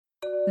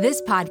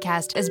This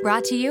podcast is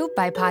brought to you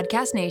by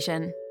Podcast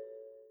Nation.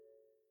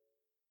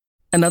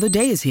 Another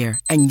day is here,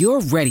 and you're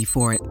ready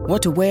for it.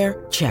 What to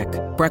wear? Check.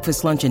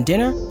 Breakfast, lunch, and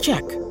dinner?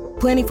 Check.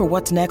 Planning for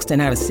what's next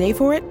and how to save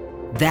for it?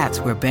 That's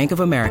where Bank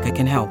of America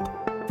can help.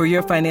 For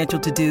your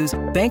financial to-dos,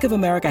 Bank of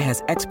America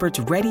has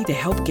experts ready to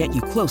help get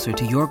you closer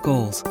to your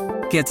goals.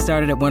 Get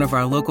started at one of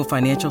our local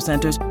financial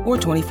centers or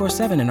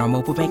 24/7 in our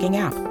mobile banking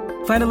app.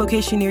 Find a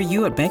location near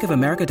you at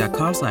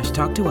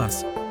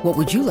bankofamerica.com/talktous. What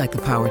would you like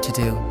the power to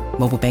do?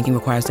 Mobile banking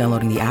requires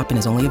downloading the app and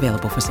is only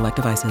available for select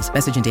devices.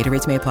 Message and data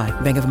rates may apply.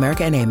 Bank of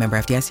America N.A., member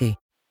FDIC.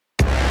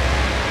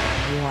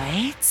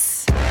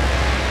 What?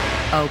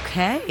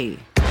 Okay.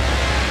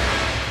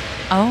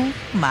 Oh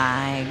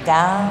my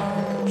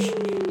gosh.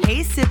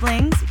 Hey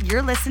siblings,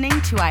 you're listening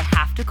to I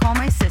Have to Call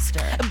My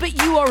Sister.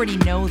 But you already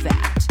know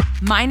that.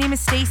 My name is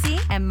Stacy.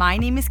 And my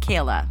name is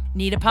Kayla.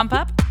 Need a pump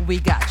up? We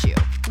got you.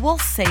 We'll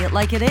say it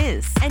like it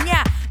is. And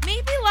yeah,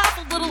 maybe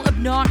laugh a little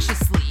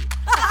obnoxiously.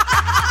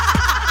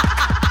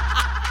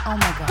 Oh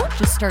my God,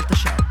 just start the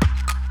show.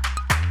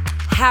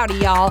 Howdy,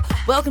 y'all.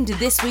 Welcome to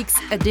this week's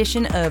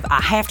edition of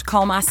I Have to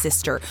Call My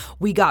Sister.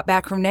 We got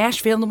back from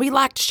Nashville, and we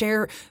like to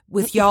share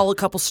with y'all a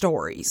couple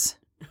stories.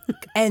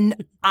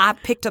 And I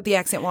picked up the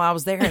accent while I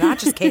was there, and I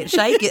just can't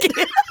shake it.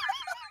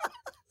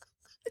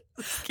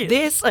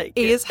 This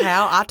is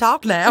how I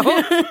talk now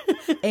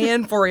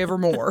and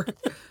forevermore.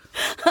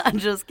 I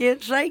just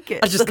can't shake it.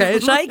 I just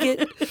can't shake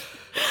it.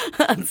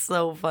 That's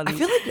so funny. I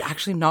feel like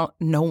actually no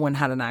one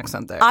had an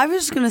accent there. I was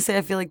just going to say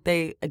I feel like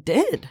they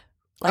did.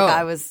 Like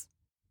I was,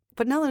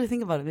 but now that I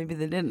think about it, maybe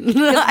they didn't.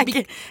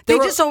 They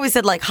just always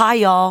said like, hi,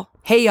 y'all.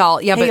 Hey,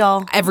 y'all. Yeah, hey, but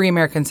y'all. Every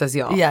American says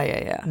y'all.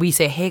 Yeah. We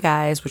say, hey,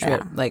 guys, which we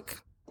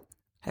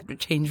have to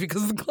change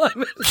because of the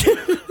climate.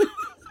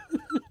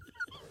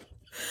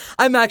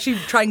 I'm actually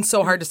trying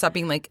so hard to stop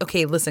being like,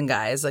 okay, listen,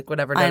 guys, like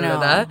whatever,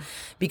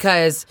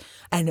 because,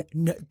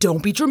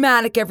 don't be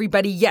dramatic,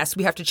 everybody. Yes,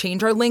 we have to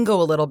change our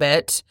lingo a little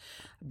bit,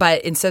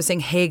 but instead of saying,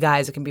 hey,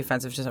 guys, it can be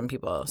offensive to some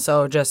people.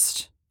 So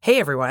just, hey,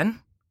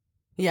 everyone.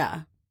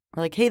 Yeah.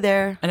 Or like, hey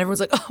there. And everyone's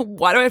like, oh,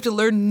 why do I have to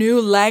learn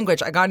new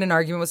language? I got in an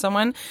argument with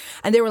someone,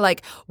 and they were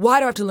like, why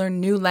do I have to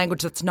learn new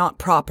language that's not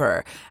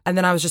proper? And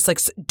then I was just like,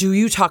 do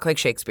you talk like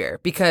Shakespeare?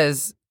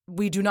 Because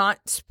we do not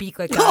speak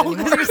like that anymore.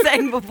 Because you were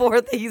saying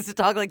before they used to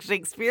talk like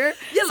Shakespeare.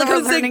 Yeah, so we're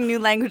learning new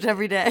language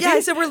every day. Yeah, I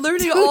said we're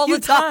learning all the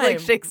time. Talk like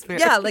Shakespeare.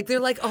 Yeah, like they're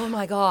like, oh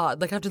my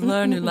God, like I have to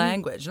learn new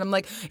language. And I'm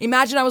like,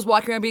 imagine I was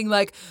walking around being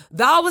like,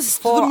 thou was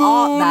For the moon.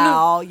 all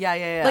thou.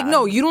 Yeah. Like,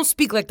 no, you don't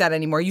speak like that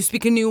anymore. You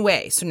speak a new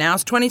way. So now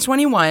it's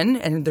 2021,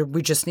 and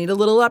we just need a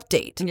little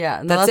update.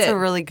 Yeah, that's a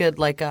really good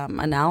like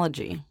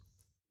analogy.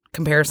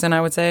 Comparison,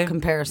 I would say.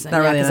 Comparison. Not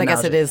Yeah, really because an I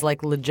guess it analogy. is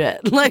like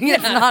legit. Like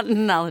it's not an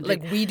analogy.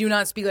 Like we do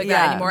not speak like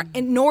that anymore,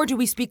 and nor do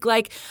we speak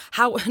like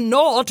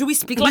do we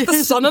speak like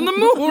the sun and the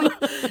moon.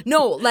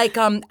 No, like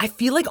I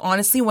feel like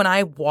honestly when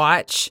I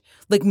watch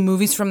like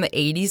movies from the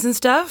 80s and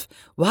stuff,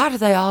 why do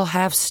they all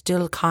have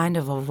still kind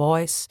of a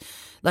voice?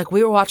 Like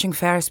we were watching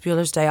Ferris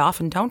Bueller's Day Off,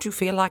 and don't you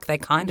feel like they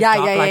kind of talk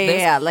like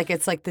this? Yeah. Like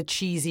it's like the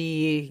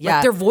cheesy. Yeah,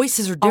 like their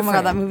voices are different. Oh my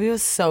God, that movie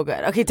was so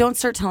good. Okay, don't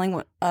start telling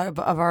what of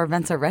our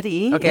events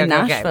already in Okay.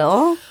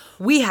 Nashville.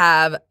 We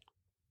have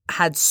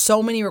had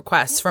so many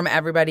requests from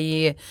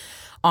everybody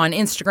on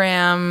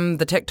Instagram,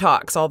 the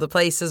TikToks, all the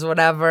places,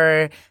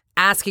 whatever,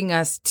 asking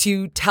us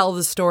to tell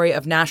the story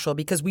of Nashville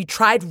because we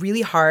tried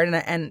really hard.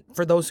 And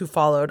for those who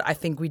followed, I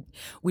think we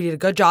did a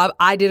good job.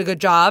 I did a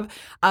good job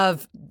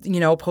of,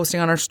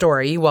 posting on our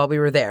story while we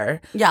were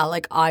there. Yeah,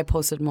 like I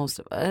posted most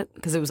of it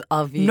because it was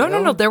of you.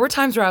 No. There were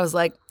times where I was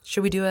like,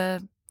 should we do a...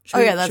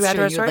 that's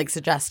true. You would like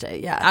suggest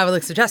it. Yeah. I would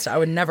like suggest it. I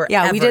would never we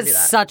did do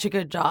that. Such a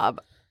good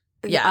job.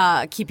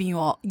 Yeah, keeping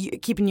y'all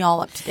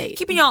up to date.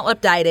 Keeping y'all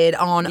updated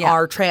on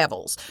our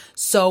travels.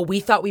 So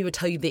we thought we would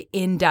tell you the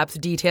in-depth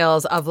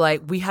details of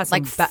like we had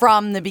some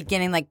from the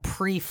beginning, like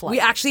pre-flight. We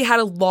actually had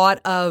a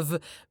lot of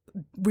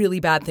really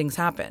bad things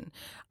happen.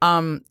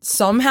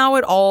 Somehow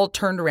it all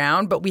turned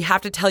around, but we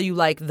have to tell you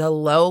like the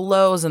low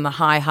lows and the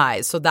high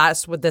highs. So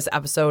that's what this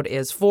episode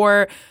is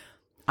for.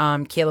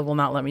 Kayla will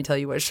not let me tell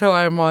you what show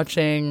I'm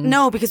watching.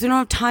 No, because we don't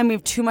have time. We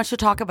have too much to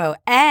talk about,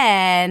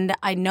 and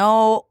I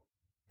know.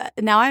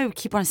 Now I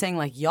keep on saying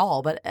like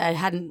y'all, but I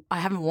haven't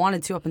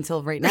wanted to up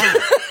until right now.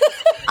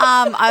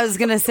 I was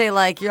gonna say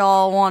like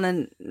y'all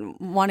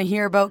want to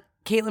hear about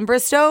Caitlin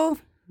Bristow.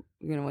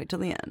 You're gonna wait till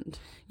the end.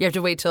 You have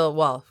to wait till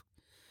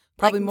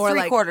probably like more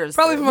three quarters.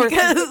 Probably more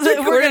because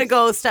we're gonna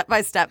go step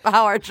by step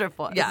how our trip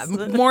was. Yeah,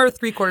 more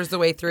 3/4 the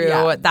way through.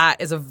 Yeah. That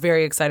is a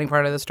very exciting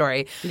part of the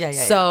story. Yeah.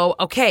 So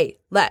okay,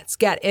 let's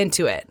get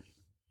into it.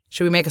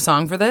 Should we make a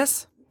song for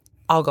this?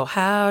 I'll go,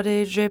 how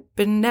did trip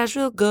in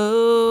Nashville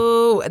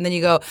go? And then you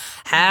go,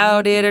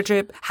 how did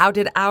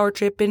our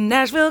trip in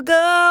Nashville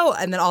go?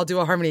 And then I'll do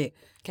a harmony.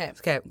 Okay.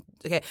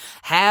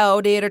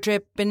 How did our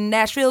trip in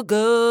Nashville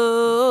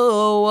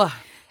go?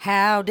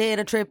 How did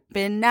a trip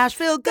in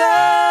Nashville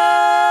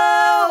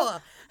go?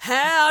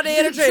 How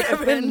did a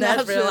trip in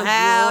Nashville?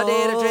 How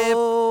did a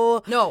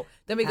trip? No,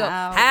 Then we go,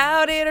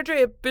 how did our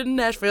trip in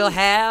Nashville?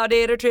 How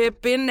did our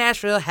trip in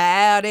Nashville?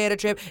 How did our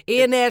trip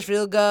in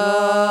Nashville go?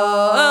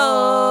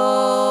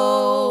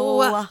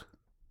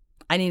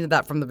 I needed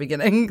that from the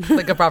beginning,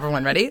 like a proper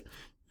one. Ready?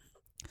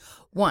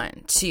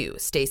 1, 2,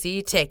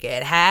 Stacy, take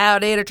it. How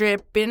did our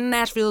trip in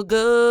Nashville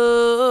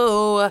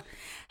go?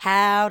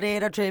 How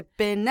did our trip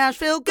in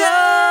Nashville go?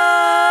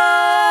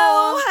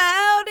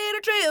 How did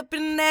our trip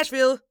in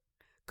Nashville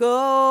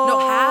go? No,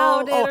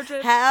 how did our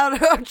trip? How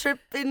did our trip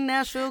in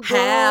Nashville go?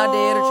 How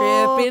did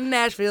our trip in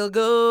Nashville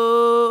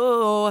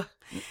go?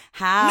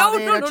 How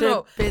did our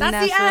trip in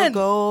That's Nashville the end.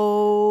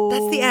 go?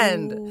 That's the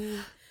end.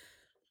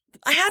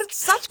 I had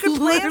such good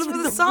plans for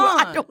the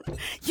song.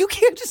 You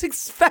can't just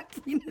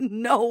expect me to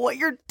know what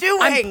you're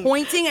doing. I'm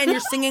pointing and you're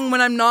singing when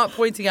I'm not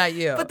pointing at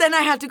you. But then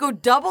I have to go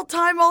double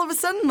time all of a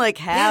sudden. Like,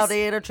 how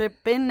did our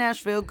trip in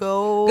Nashville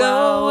go?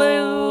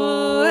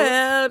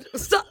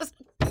 Stop.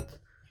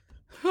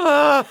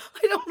 I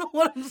don't know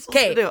what I'm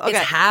supposed to do. Okay. It's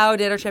how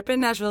did our trip in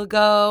Nashville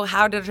go?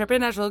 How did our trip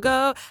in Nashville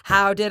go?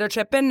 How did our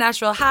trip in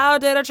Nashville? How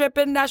did our trip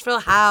in Nashville?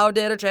 How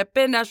did our trip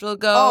in Nashville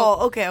go?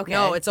 Oh, okay.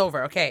 No, it's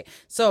over. Okay.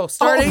 So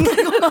starting.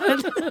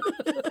 Oh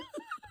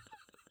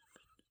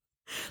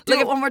do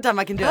it one more time.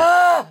 I can do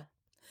it.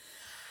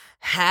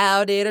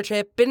 How did our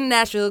trip in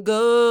Nashville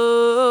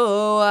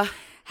go?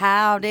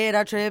 How did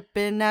our trip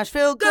in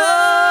Nashville go?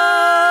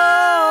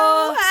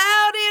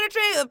 How did our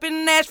trip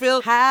in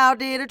Nashville? How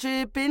did our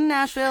trip in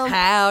Nashville?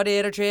 How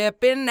did our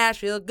trip in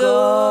Nashville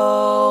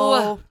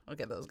go?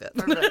 Okay, that was good.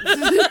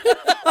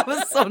 I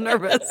was so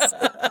nervous.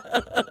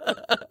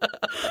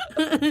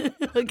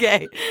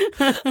 Okay.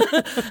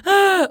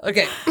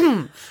 Okay.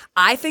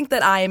 I think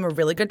that I am a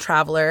really good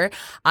traveler.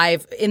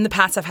 In the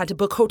past, I've had to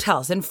book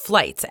hotels and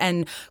flights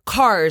and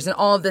cars and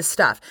all of this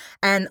stuff.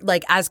 And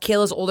like, as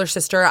Kayla's older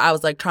sister, I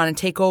was like trying to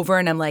take over,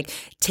 and I'm like,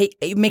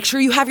 make sure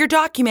you have your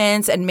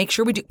documents and make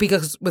sure we do,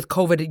 because with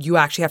COVID, you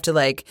actually have to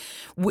like,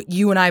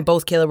 you and I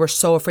both, Kayla, were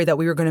so afraid that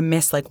we were going to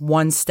miss like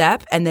one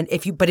step. And then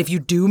if you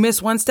do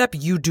miss one step,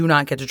 you do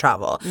not get to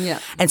travel. Yeah.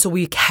 And so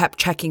we kept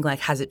checking, like,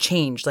 has it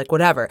changed? Like,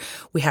 whatever.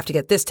 We have to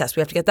get this test. We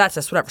have to get that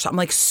test, whatever. So I'm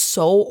like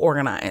so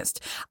organized.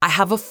 I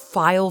have a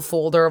file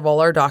folder of all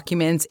our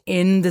documents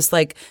in this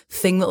like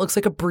thing that looks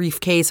like a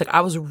briefcase. Like, I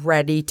was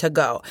ready to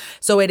go.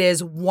 So it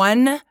is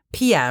 1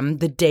 p.m.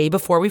 the day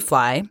before we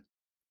fly,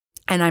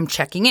 and I'm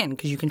checking in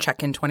because you can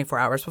check in 24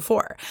 hours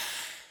before.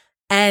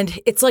 And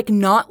it's like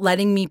not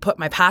letting me put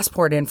my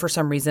passport in for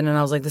some reason. And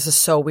I was like, this is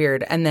so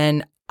weird. And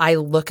then I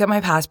look at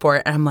my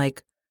passport and I'm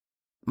like,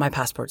 my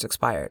passport's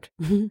expired.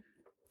 Mm-hmm.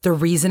 The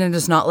reason it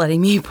is not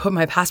letting me put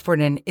my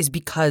passport in is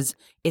because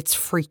it's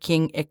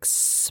freaking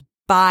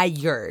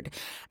expired.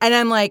 And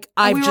I'm like,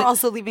 we were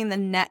also leaving the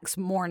next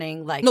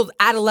morning, like, no,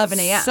 at 11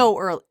 a.m. So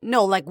early.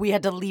 No, like we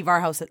had to leave our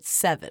house at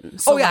 7.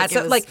 So it's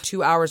like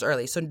 2 hours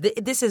early. So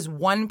this is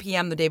 1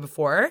 p.m. the day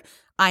before.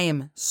 I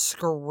am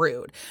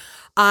screwed.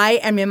 I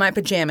am in my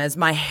pajamas.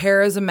 My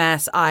hair is a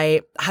mess.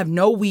 I have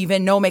no weave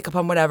in, no makeup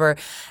on, whatever.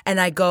 And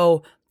I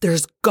go,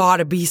 there's got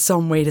to be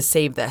some way to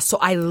save this. So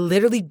I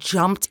literally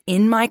jumped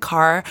in my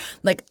car.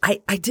 Like, I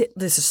did.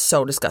 This is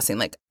so disgusting.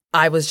 Like,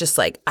 I was just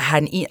like, I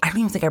hadn't eaten. I don't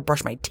even think I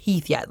brushed my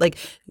teeth yet. Like,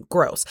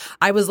 gross.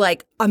 I was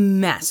like a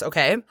mess,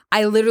 okay?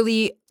 I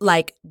literally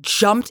like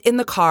jumped in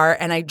the car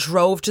and I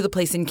drove to the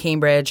place in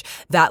Cambridge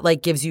that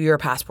like gives you your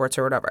passports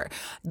or whatever.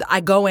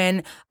 I go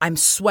in, I'm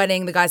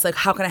sweating. The guy's like,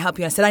 how can I help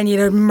you? I said, I need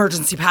an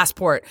emergency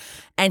passport.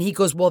 And he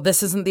goes, well,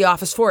 this isn't the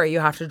office for it. You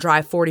have to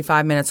drive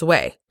 45 minutes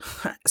away.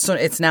 So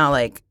it's now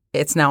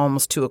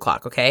almost 2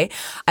 o'clock, okay?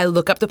 I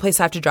look up the place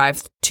I have to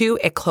drive to.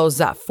 It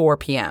closes at 4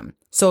 p.m.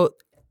 So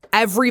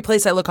every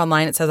place I look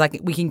online, it says like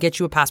we can get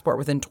you a passport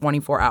within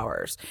 24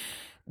 hours.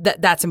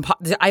 That's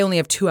impossible. I only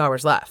have 2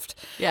 hours left.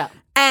 Yeah.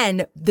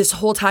 And this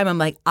whole time I'm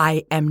like,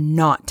 I am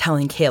not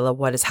telling Kayla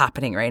what is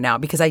happening right now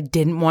because I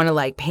didn't want to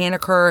like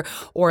panic her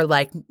or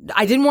like,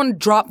 I didn't want to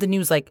drop the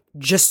news like,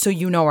 just so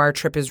you know, our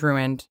trip is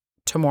ruined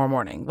tomorrow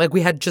morning. Like,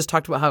 we had just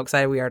talked about how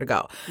excited we are to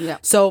go. Yeah.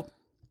 So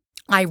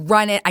I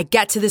run it. I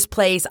get to this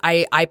place.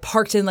 I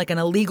parked in like an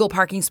illegal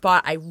parking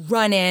spot. I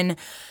run in.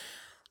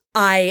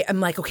 I am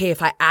like, okay,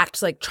 if I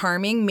act like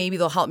charming, maybe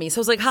they'll help me. So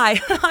I was like,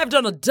 hi, I've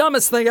done the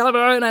dumbest thing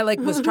ever. And I like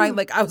was trying,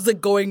 like, I was like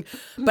going,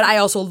 but I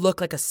also look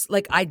like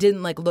I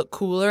didn't like look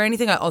cool or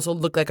anything. I also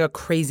look like a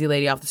crazy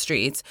lady off the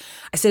streets.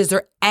 I said, is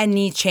there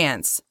any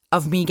chance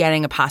of me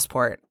getting a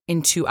passport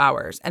in 2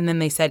 hours? And then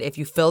they said, if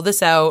you fill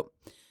this out,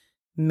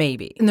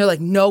 maybe. And they're like,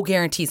 no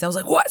guarantees. I was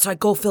like, what? So I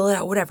go fill it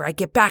out, whatever. I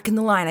get back in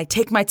the line. I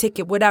take my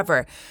ticket,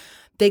 whatever.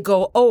 They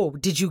go, oh,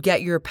 did you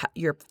get your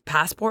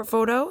passport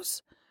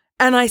photos?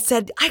 And I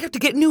said, I have to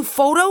get new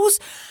photos?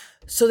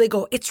 So they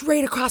go, it's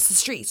right across the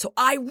street. So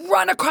I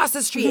run across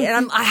the street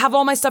and I have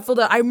all my stuff filled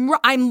out.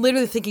 I'm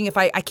literally thinking if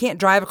I can't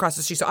drive across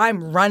the street. So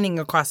I'm running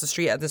across the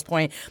street at this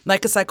point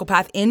like a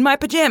psychopath in my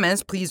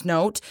pajamas, please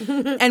note.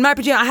 And my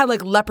pajamas, I had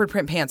like leopard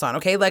print pants on,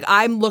 okay? Like,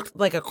 I looked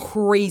like a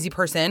crazy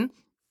person.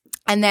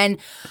 And then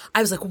I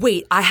was like,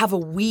 wait, I have a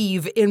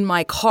weave in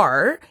my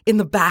car in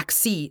the back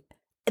seat.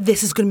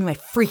 This is going to be my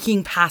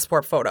freaking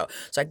passport photo.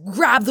 So I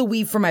grab the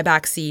weave from my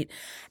back seat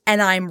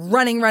And I'm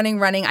running.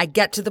 I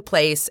get to the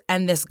place,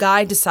 and this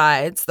guy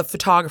the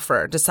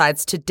photographer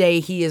decides today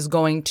he is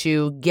going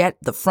to get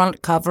the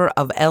front cover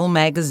of Elle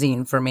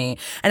magazine for me.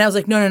 And I was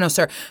like, no,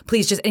 sir,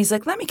 please just. And he's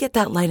like, let me get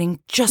that lighting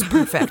just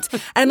perfect.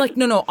 And I'm like,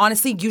 no,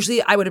 honestly,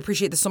 usually I would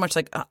appreciate this so much.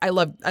 Like, I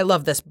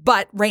love this,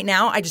 but right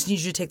now I just need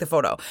you to take the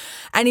photo.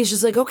 And he's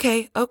just like,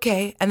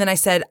 okay. And then I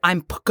said,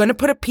 I'm going to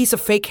put a piece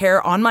of fake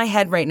hair on my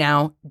head right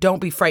now.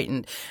 Don't be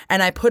frightened.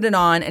 And I put it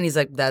on, and he's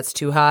like, that's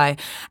too high.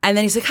 And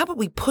then he's like, how about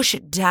we push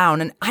it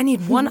down? And I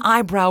need one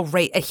eyebrow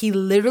right. And he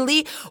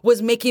literally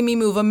was making me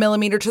move a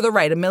millimeter to the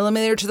right, a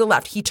millimeter to the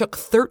left. He took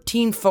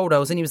 13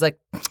 photos, and he was like,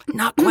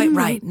 not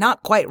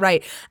quite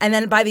right. And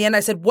then by the end, I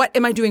said, what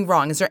am I doing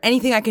wrong? Is there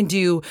anything I can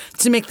do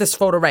to make this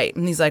photo right?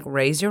 And he's like,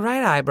 raise your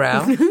right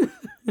eyebrow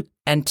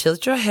and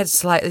tilt your head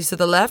slightly to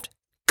the left.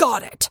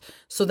 Got it.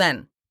 So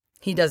then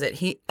he does it.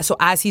 So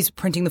as he's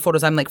printing the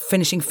photos, I'm like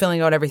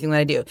filling out everything that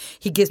I do.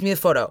 He gives me the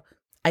photo.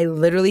 I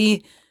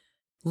literally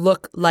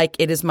look like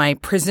it is my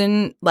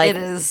prison. Like, it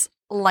is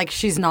like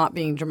she's not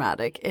being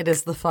dramatic. It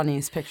is the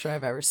funniest picture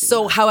I've ever seen.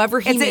 So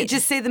however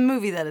just say the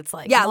movie that it's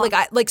like. Yeah,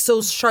 so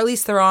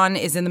Charlize Theron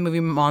is in the movie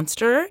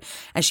Monster,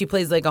 and she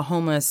plays like a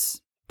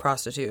homeless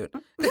prostitute.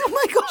 Oh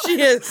my god,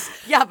 she is.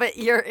 Yeah, but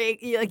you're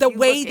like, the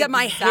way that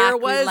my hair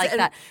was like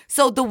that.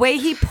 So the way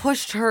he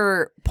pushed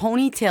her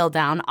ponytail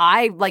down,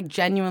 I like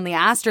genuinely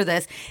asked her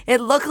this.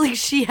 It looked like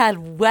she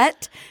had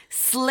wet,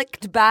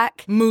 slicked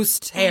back,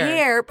 moosed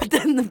hair, but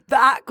then the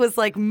back was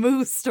like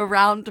moosed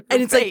around her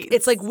and face.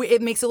 It's like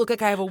it makes it look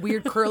like I have a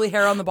weird curly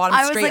hair on the bottom,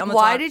 I was straight like, on the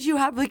why top. did you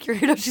have like your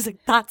hair down? She's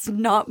like, that's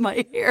not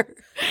my hair.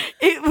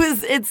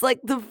 It's like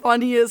the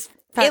funniest.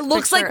 It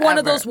looks like one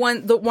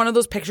of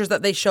those pictures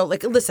that they show.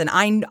 Like, listen,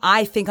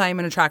 I think I am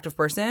an attractive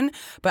person,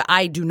 but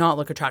I do not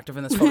look attractive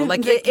in this photo.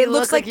 Like, it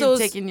looks like those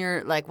taking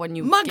your like when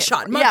you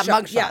mugshot. Yeah,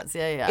 mugshots.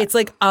 Yeah. It's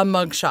like a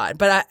mugshot,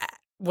 but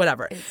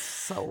whatever. It's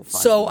so funny.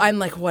 So I'm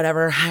like,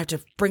 whatever. I have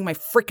to bring my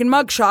freaking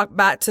mugshot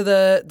back to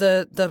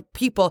the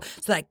people.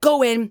 So I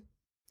go in,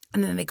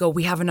 and then they go,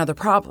 we have another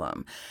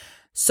problem.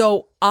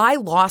 So I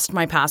lost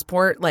my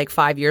passport like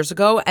 5 years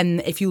ago. And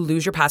if you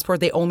lose your passport,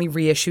 they only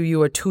reissue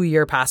you a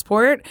 2-year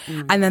passport.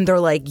 And then they're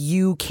like,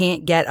 you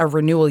can't get a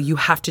renewal. You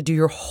have to do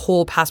your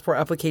whole passport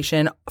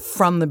application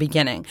from the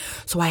beginning.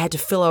 So I had to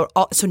fill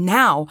out so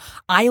now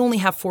I only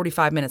have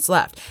 45 minutes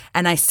left.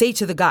 And I say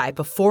to the guy,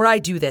 before I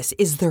do this,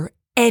 is there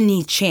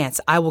any chance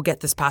I will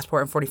get this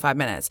passport in 45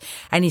 minutes?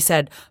 And he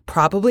said,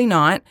 probably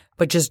not,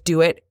 but just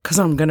do it because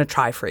I'm going to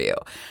try for you.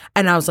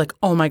 And I was like,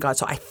 oh my God.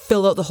 So I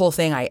fill out the whole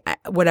thing.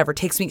 Whatever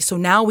takes me. So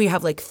now we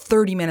have like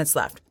 30 minutes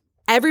left.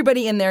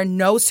 Everybody in there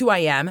knows who I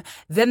am.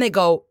 Then they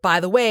go,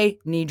 by the way,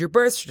 need your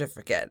birth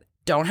certificate.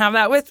 Don't have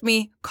that with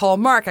me. Call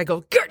Mark. I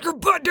go, get your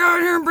butt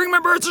down here and bring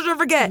my birth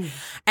certificate.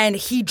 And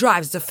he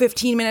drives. It's a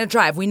 15-minute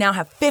drive. We now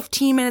have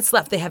 15 minutes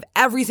left. They have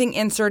everything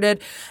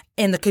inserted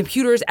in the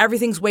computers.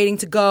 Everything's waiting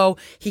to go.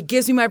 He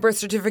gives me my birth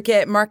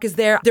certificate. Mark is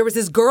there. There was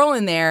this girl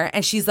in there,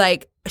 and she was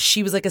like a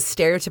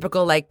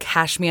stereotypical, like,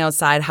 cash me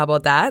outside. How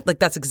about that? Like,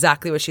 that's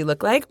exactly what she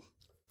looked like.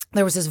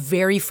 There was this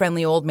very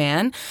friendly old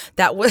man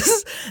that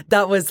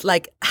was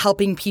like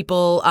helping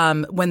people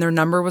when their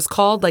number was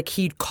called. Like,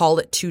 he'd call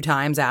it 2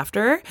 times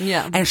after.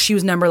 Yeah. And she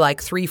was number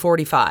like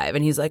 345.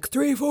 And he's like,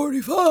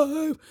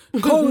 345,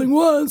 calling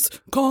once,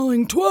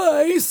 calling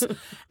twice.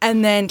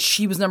 And then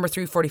she was number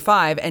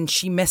 345 and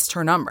she missed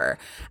her number.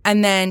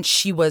 And then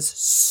she was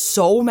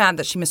so mad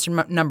that she missed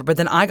her number. But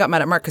then I got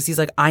mad at Mark because he's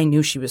like, I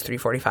knew she was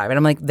 345. And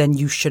I'm like, then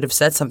you should have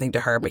said something to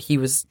her. But he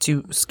was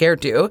too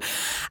scared to.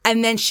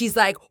 And then she's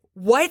like,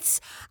 what?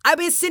 I've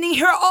been sitting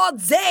here all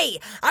day.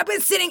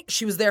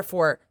 She was there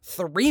for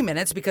 3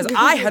 minutes because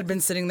I had been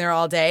sitting there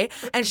all day.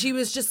 And she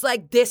was just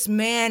like, this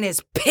man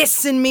is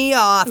pissing me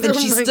off. And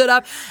she stood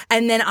up.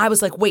 And then I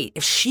was like, wait,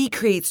 if she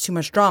creates too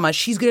much drama,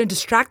 she's going to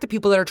distract the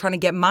people that are trying to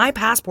get my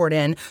passport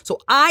in. So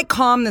I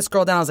calmed this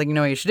girl down. I was like, you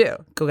know what you should do?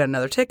 Go get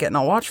another ticket and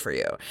I'll watch for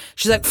you.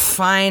 She's like,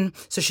 fine.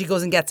 So she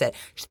goes and gets it.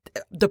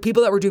 The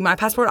people that were doing my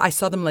passport, I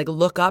saw them like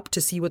look up to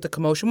see what the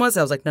commotion was.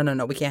 I was like,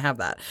 no, we can't have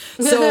that.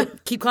 So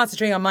keep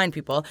concentrating on mine,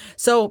 people.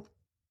 So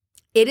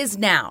it is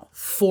now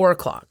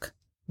 4:00.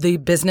 The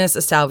business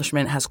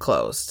establishment has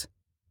closed.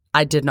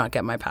 I did not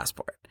get my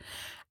passport.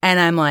 And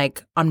I'm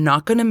like, I'm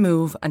not going to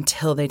move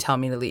until they tell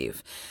me to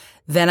leave.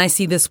 Then I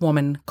see this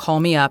woman call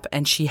me up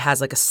and she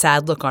has like a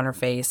sad look on her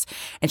face.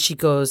 And she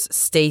goes,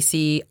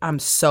 Stacey, I'm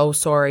so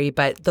sorry,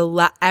 but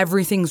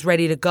everything's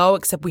ready to go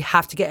except we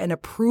have to get an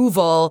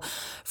approval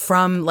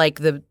from like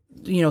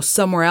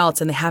somewhere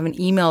else, and they haven't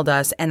emailed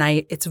us. And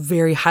it's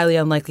very highly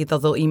unlikely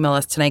that they'll email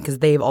us tonight because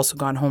they've also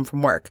gone home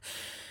from work.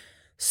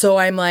 So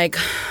I'm like,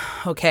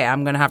 okay,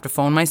 I'm going to have to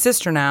phone my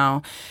sister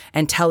now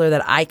and tell her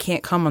that I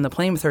can't come on the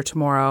plane with her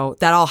tomorrow,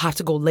 that I'll have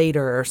to go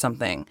later or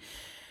something.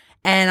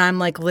 And I'm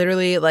like,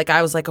 literally, like,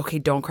 I was like, okay,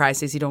 don't cry,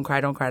 Stacey, don't cry.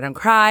 And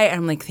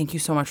I'm like, thank you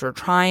so much for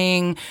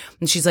trying.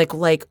 And she's like,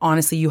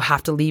 honestly, you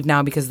have to leave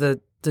now because the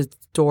the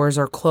doors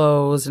are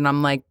closed, and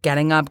I'm like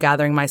getting up,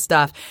 gathering my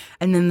stuff.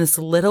 And then this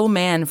little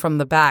man from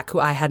the back, who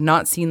I had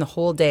not seen the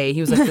whole day, he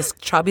was like this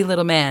chubby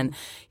little man.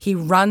 He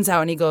runs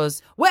out and he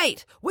goes,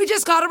 "Wait, we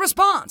just got a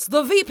response.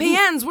 The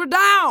VPNs were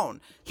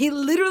down." He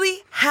literally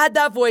had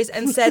that voice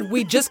and said,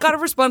 "We just got a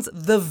response.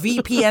 The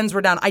VPNs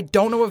were down." I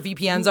don't know what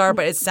VPNs are,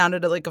 but it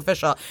sounded like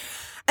official.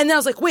 And then I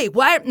was like, "Wait,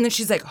 what?" And then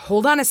she's like,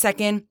 "Hold on a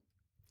second."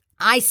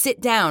 I sit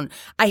down.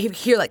 I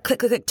hear like click,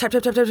 click, click, type,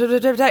 type, type, type,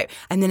 type, type, type.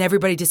 And then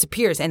everybody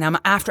disappears. And I'm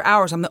after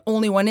hours. I'm the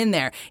only one in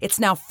there. It's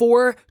now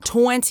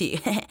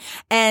 4:20.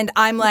 And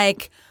I'm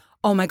like,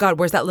 oh my God,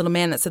 where's that little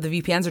man that said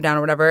the VPNs are down or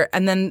whatever?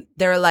 And then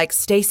they're like,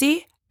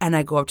 "Stacey?" And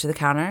I go up to the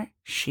counter.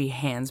 She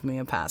hands me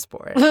a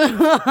passport.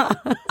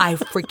 I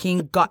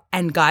freaking got,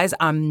 and guys,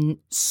 I'm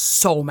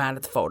so mad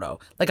at the photo.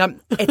 Like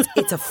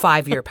it's a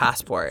 5-year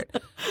passport.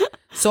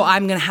 So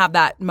I'm going to have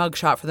that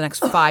mugshot for the next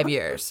 5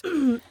 years.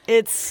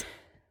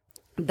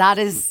 That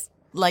is,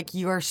 like,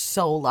 you are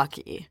so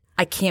lucky.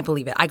 I can't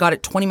believe it. I got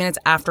it 20 minutes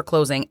after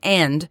closing,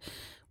 and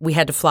we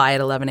had to fly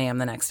at 11 a.m.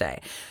 the next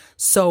day.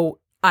 So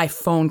I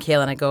phoned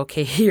Kayla, and I go,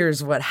 "Okay,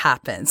 here's what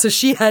happened." So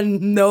she had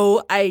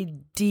no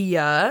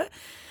idea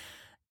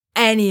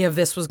any of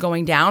this was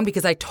going down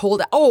because I told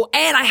her. Oh,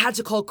 and I had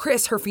to call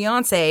Chris, her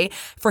fiance,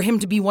 for him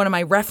to be one of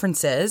my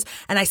references.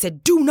 And I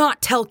said, "Do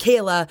not tell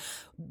Kayla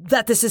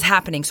that this is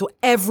happening." So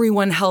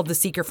everyone held the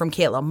secret from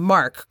Kayla.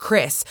 Mark,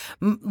 Chris,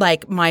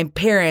 like my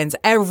parents,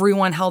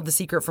 everyone held the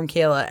secret from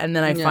Kayla. And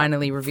then I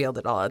finally revealed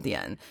it all at the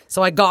end.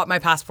 So I got my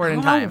passport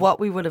in time. I don't know what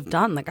we would have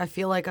done. Like, I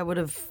feel like I would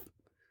have.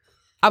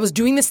 I was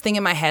doing this thing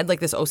in my head, like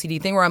this OCD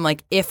thing where I'm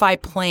like, if I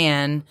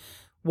plan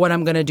what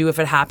I'm going to do if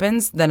it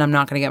happens, then I'm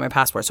not going to get my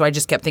passport. So I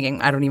just kept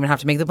thinking, I don't even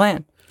have to make the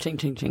plan. Ching,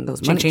 ching, ching goes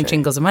Ching, money ching, tree.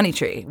 ching goes a money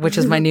tree, which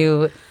is my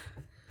new...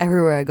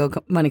 Everywhere I go,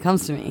 money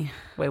comes to me.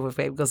 Wave, wave,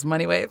 wave goes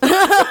money wave.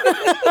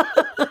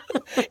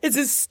 It's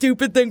a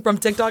stupid thing from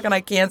TikTok, and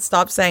I can't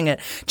stop saying it.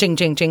 Ching,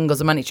 ching, ching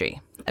goes a money tree.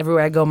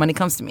 Everywhere I go, money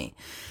comes to me.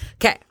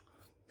 Okay,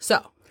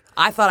 so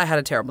I thought I had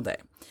a terrible day.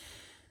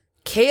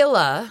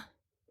 Kayla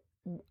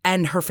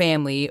and her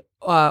family...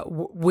 I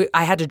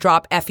had to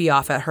drop Effie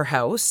off at her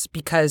house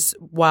because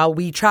while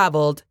we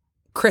traveled,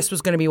 Chris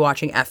was going to be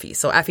watching Effie.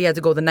 So Effie had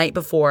to go the night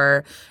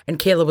before, and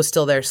Kayla was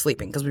still there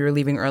sleeping because we were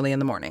leaving early in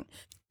the morning.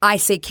 I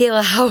say,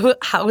 "Kayla,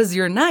 how was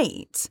your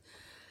night?"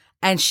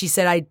 And she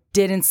said, "I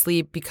didn't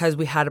sleep because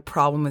we had a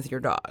problem with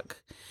your dog."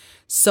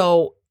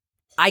 So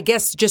I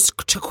guess just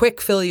to quick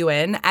fill you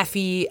in,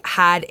 Effie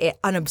had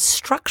an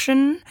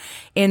obstruction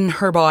in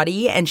her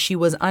body and she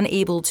was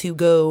unable to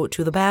go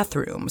to the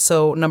bathroom.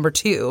 So number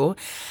 2.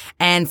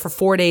 And for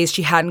 4 days,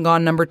 she hadn't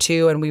gone number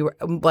 2. And we were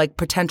like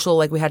potential,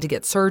 like we had to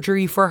get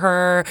surgery for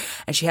her.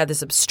 And she had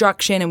this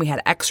obstruction and we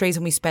had x-rays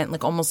and we spent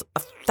like almost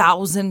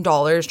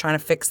 $1,000 trying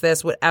to fix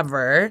this,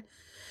 whatever.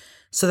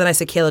 So then I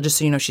said, "Kayla, just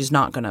so you know, she's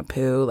not going to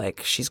poo.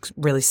 Like she's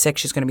really sick.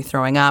 She's going to be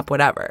throwing up,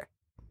 whatever.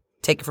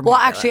 Take it from me." Well,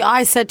 actually,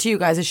 I said to you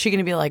guys, is she going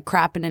to be like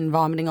crapping and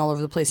vomiting all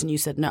over the place? And you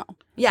said no.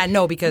 Yeah,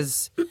 no,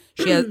 because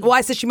she has, well,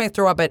 I said she might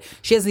throw up, but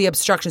she has the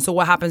obstruction. So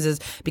what happens is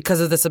because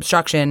of this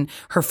obstruction,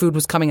 her food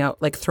was coming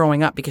out like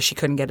throwing up because she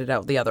couldn't get it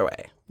out the other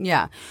way.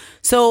 Yeah.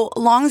 So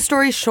long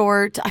story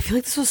short, I feel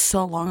like this was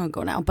so long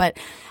ago now, but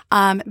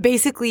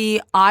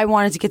basically I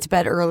wanted to get to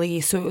bed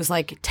early. So it was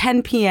like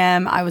 10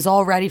 p.m. I was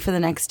all ready for the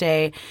next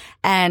day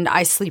and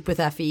I sleep with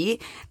Effie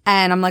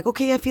and I'm like,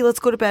 "Okay, Effie, let's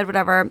go to bed,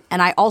 whatever."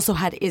 And I also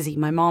had Izzy,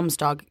 my mom's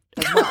dog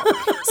as well.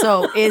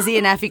 So Izzy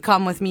and Effie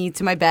come with me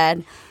to my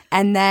bed.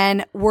 And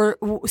then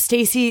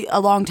Stacey, a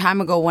long time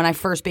ago when I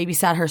first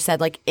babysat her, said,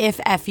 like, if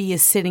Effie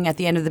is sitting at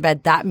the end of the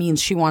bed, that means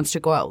she wants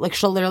to go out. Like,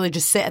 she'll literally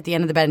just sit at the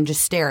end of the bed and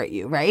just stare at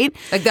you, right?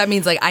 Like, that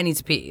means, like, I need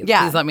to pee.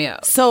 Yeah. Please let me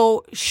out.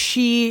 So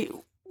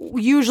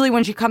usually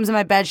when she comes in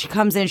my bed, she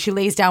comes in, she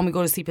lays down, we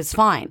go to sleep, it's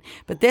fine.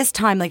 But this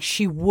time, like,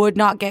 she would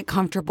not get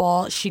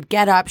comfortable. She'd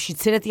get up, she'd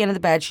sit at the end of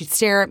the bed, she'd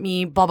stare at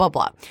me, blah, blah,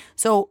 blah.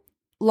 So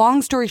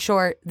long story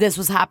short, this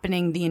was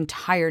happening the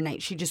entire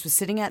night. She just was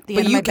sitting at the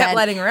end of my bed. But you kept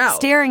letting her out.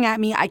 Staring at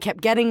me. I kept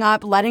getting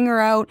up, letting her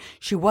out.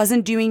 She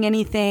wasn't doing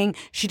anything.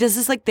 She does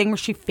this like thing where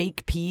she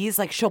fake pees.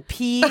 Like she'll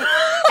pee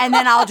and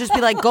then I'll just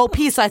be like, "Go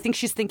pee." So I think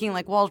she's thinking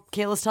like, "Well,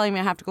 Kayla's telling me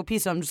I have to go pee,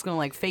 so I'm just going to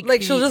like fake like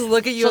pee." She'll just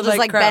look at you She'll and just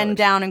like crouch. bend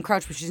down and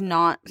crouch, but she's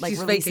not like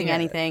She's releasing faking it.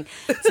 anything.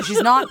 So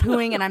she's not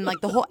pooing and I'm like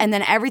and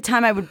then every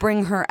time I would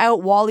bring her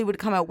out, Wally would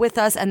come out with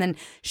us and then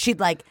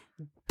she'd like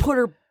put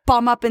her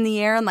bum up in the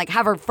air and like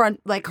have her front,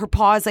 like her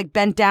paws like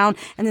bent down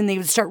and then they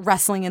would start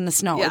wrestling in the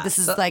snow. Yeah, Like, this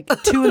is like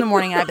 2 a.m.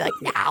 and I'd be like,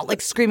 "Now,"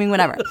 like screaming,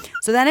 whatever.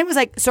 So then it was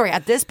like,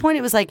 at this point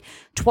it was like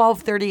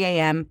 12:30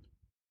 a.m.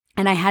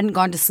 and I hadn't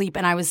gone to sleep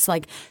and I was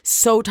like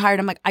so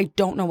tired. I'm like, I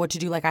don't know what to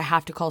do. Like I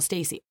have to call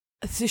Stacey.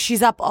 So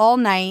she's up all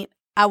night.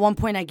 At one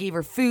point I gave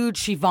her food.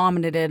 She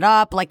vomited it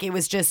up. Like it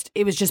was just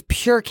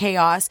pure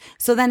chaos.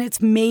 So then it's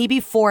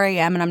maybe 4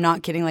 a.m. and I'm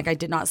not kidding. Like I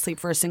did not sleep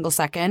for a single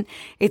second.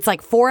 It's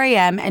like 4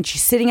 a.m. and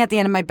she's sitting at the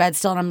end of my bed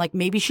still. And I'm like,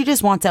 maybe she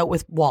just wants out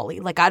with Wally.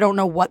 Like I don't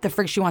know what the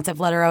frick she wants. I've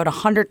let her out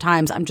 100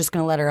 times. I'm just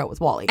going to let her out with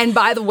Wally. And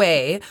by the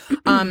way,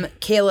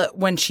 Kayla,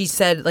 when she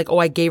said like, oh,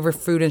 I gave her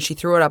food and she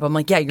threw it up. I'm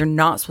like, yeah, you're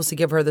not supposed to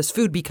give her this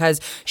food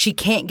because she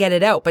can't get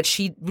it out. But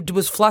she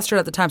was flustered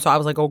at the time. So I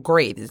was like, oh,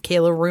 great.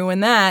 Kayla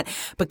ruined that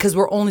because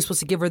we're only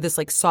supposed to give her this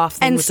like soft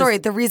thing. And sorry,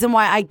 the reason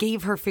why I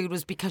gave her food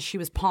was because she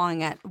was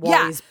pawing at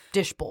Wally's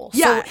dish bowl.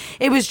 Yeah. So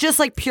it was just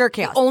like pure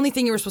chaos. The only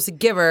thing you were supposed to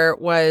give her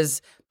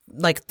was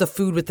like the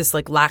food with this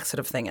like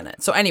laxative thing in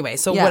it. So anyway,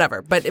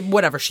 whatever. But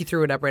whatever, she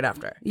threw it up right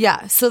after.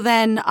 Yeah. So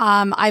then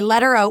I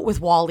let her out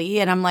with Wally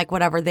and I'm like,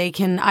 whatever, they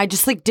can. I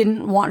just like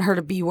didn't want her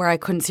to be where I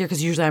couldn't see her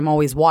because usually I'm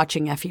always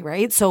watching Effie,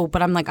 right? So,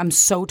 but I'm like, I'm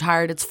so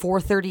tired. It's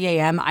 4:30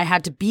 a.m. I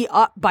had to be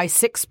up by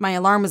 6. My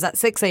alarm was at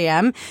 6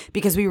 a.m.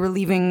 because we were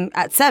leaving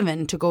at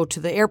 7 to go to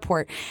the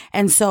airport.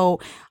 And so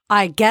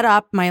I get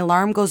up, my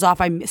alarm goes off.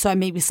 So I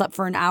maybe slept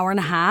for an hour and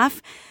a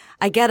half.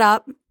 I get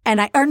up. And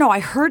I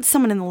heard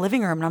someone in the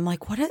living room and I'm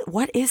like,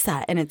 what is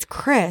that? And it's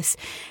Chris.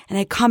 And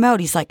I come out,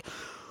 he's like,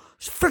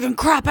 there's freaking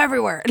crap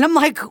everywhere. And I'm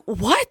like,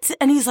 what?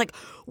 And he's like,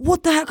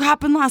 what the heck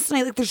happened last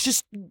night? Like there's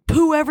just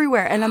poo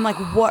everywhere. And I'm like,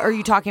 what are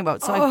you talking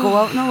about? So I go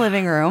out in the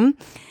living room.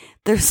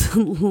 There's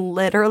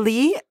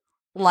literally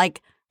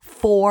like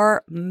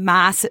 4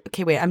 massive,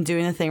 okay, wait, I'm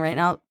doing the thing right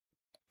now.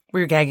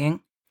 Were you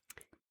gagging?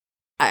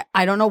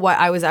 I don't know what,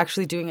 I was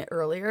actually doing it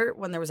earlier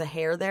when there was a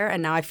hair there.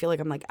 And now I feel like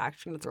I'm like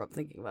actually going to throw up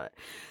thinking about it.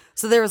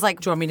 So there was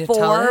like Do you want me to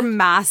 4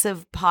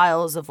 massive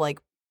piles of like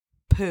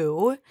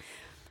poo.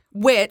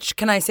 Which,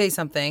 can I say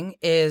something,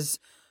 is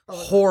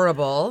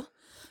horrible,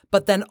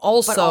 but then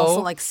also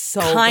like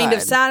so kind good.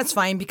 of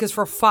satisfying because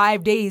for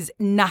 5 days,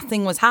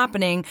 nothing was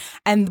happening.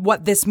 And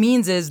what this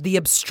means is the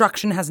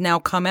obstruction has now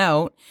come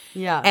out.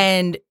 Yeah.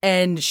 And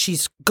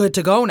she's good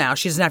to go now.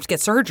 She doesn't have to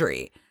get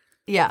surgery.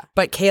 Yeah.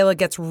 But Kayla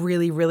gets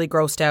really, really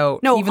grossed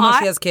out. No, even though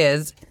she has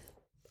kids.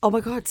 Oh my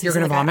God. You're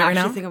going to vomit right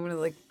now? I think I'm going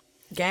to like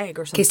gag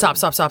or something. Okay,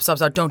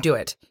 stop. Don't do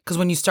it. Because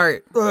when you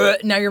start,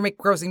 now you're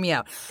grossing me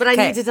out. But I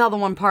need to tell the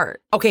one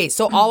part. Okay,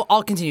 so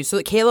I'll continue. So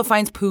that Kayla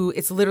finds poo.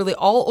 It's literally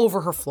all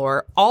over her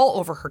floor, all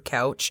over her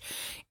couch.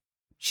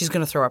 She's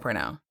going to throw up right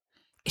now.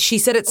 She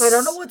said it's... I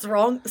don't know what's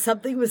wrong.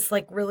 Something was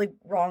like really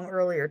wrong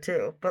earlier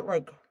too. But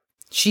like...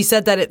 She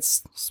said that it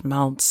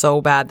smelled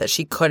so bad that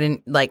she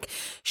couldn't, like,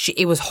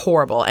 it was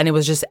horrible and it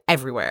was just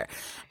everywhere.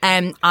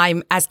 And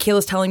as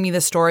Kayla's telling me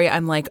this story,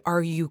 I'm like,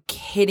 are you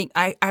kidding?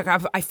 I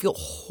feel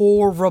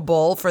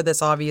horrible for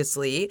this,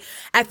 obviously.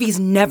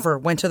 Effie's never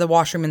went to the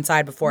washroom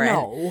inside before.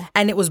 No.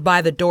 And it was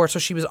by the door, so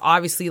she was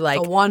obviously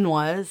like... The one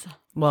was...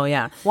 Well,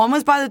 yeah. One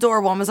was by the door,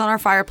 one was on our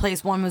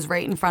fireplace, one was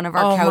right in front of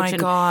our couch. Oh, my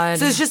God.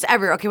 So it's just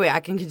everywhere. Okay, wait, I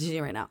can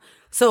continue right now.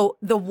 So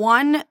the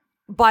one...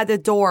 by the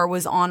door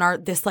was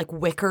on this like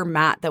wicker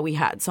mat that we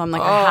had. So I'm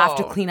like, I have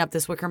to clean up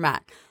this wicker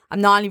mat.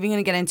 I'm not even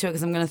going to get into it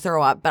because I'm going to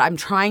throw up, but I'm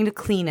trying to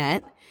clean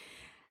it.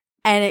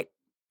 And it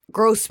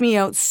grossed me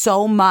out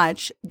so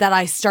much that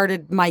I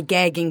started my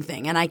gagging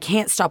thing. And I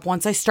can't stop.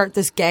 Once I start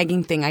this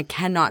gagging thing, I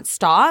cannot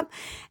stop.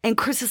 And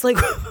Chris is like,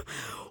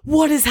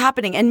 what is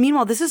happening? And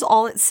meanwhile, this is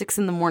all at 6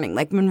 a.m.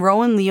 Like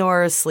Monroe and Leo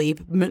are asleep.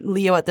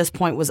 Leo at this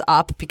point was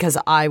up because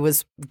I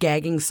was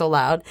gagging so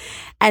loud.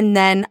 And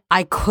then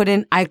I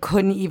couldn't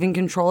even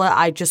control it.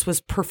 I just was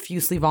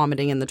profusely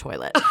vomiting in the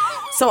toilet.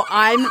 So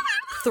I'm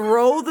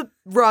throw the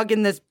rug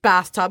in this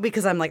bathtub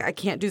because I'm like, I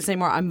can't do this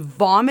anymore. I'm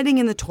vomiting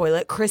in the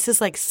toilet. Chris is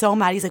like so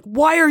mad. He's like,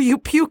 why are you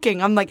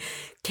puking? I'm like,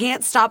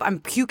 can't stop. I'm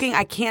puking.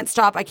 I can't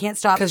stop.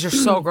 Because you're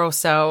so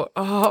grossed out.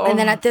 Oh. And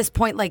then at this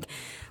point, like,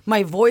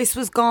 my voice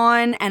was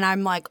gone, and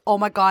I'm like, oh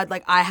my God,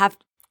 like, I have...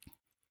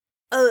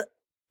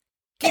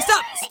 Okay,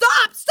 stop!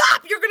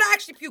 You're gonna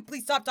actually puke.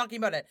 Please stop talking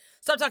about it.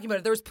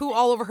 There was poo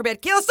all over her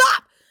bed. Kayla,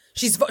 stop!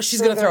 She's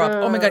gonna throw up.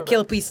 Oh my God,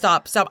 Kayla, please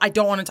stop. I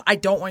don't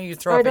want you to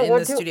throw up in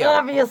the studio.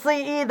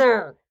 Obviously,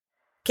 either.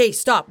 Okay,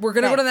 stop. We're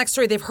gonna go to the next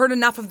story. They've heard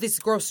enough of this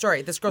gross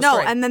story.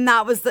 No, and then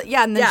that was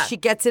and then she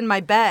gets in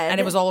my bed. And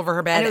it was all over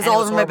her bed. And it was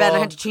all over my bed. I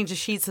had to change the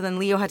sheets, and then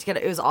Leo had to get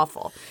it. It was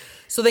awful.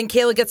 So then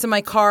Kayla gets in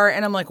my car,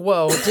 and I'm like,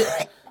 whoa.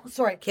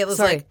 Sorry. Kayla's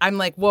like, I'm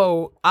like,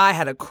 whoa, I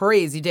had a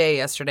crazy day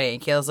yesterday.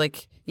 And Kayla's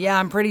like, yeah,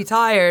 I'm pretty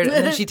tired.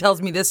 And then she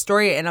tells me this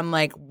story, and I'm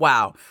like,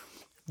 wow,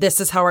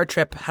 this is how our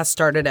trip has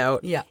started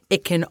out. Yeah.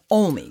 It can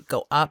only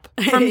go up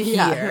from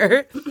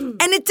here.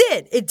 And it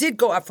did. It did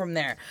go up from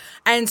there.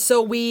 And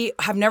so we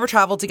have never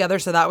traveled together,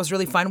 so that was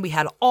really fun. We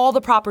had all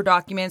the proper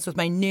documents with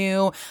my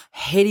new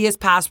hideous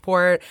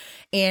passport,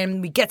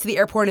 and we get to the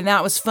airport, and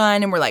that was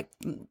fun. And we're like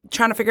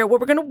trying to figure out what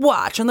we're going to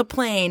watch on the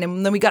plane.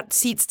 And then we got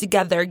seats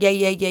together.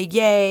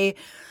 Yay.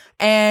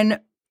 And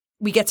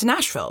we get to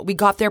Nashville. We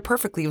got there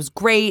perfectly. It was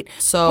great.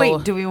 So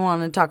wait, do we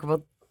want to talk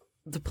about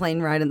the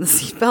plane ride and the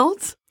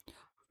seatbelts?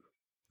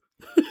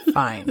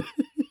 Fine.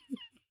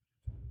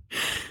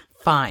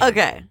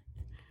 Okay.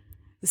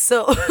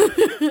 So,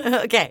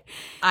 okay.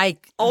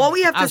 All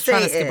we have to say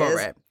trying to skip over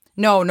it.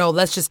 No,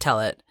 let's just tell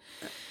it.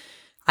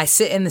 I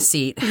sit in the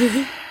seat.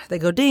 They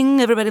go,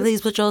 ding, everybody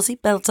please put your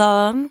seatbelts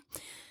on.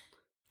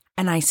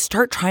 And I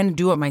start trying to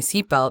do up my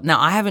seatbelt. Now,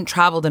 I haven't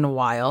traveled in a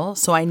while,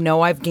 so I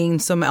know I've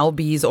gained some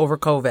lbs over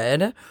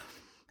COVID.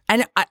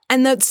 And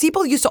the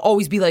seatbelt used to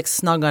always be like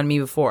snug on me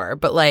before,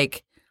 but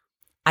like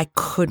I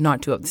could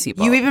not do up the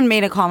seatbelt. You even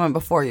made a comment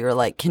before. You were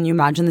like, can you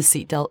imagine the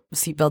seatbelt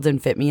didn't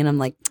fit me? And I'm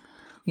like,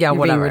 yeah, you're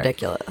whatever. being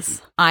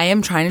ridiculous. I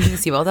am trying to do the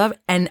seatbelt up,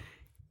 and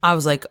I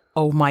was like,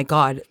 oh my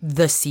God,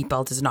 the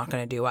seatbelt is not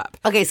going to do up.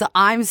 Okay, so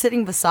I'm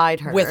sitting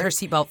beside her. With her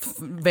seatbelt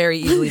very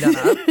easily done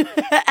up.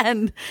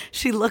 And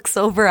she looks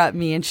over at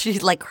me and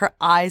she's like, her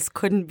eyes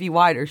couldn't be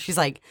wider. She's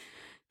like,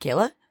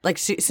 Kayla? Like,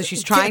 so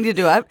she's trying to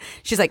do it up.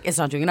 She's like, it's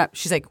not doing it up.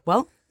 She's like,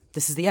 well,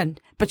 this is the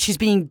end. But she's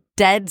being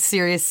dead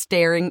serious,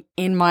 staring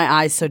in my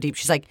eyes so deep.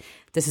 She's like,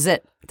 this is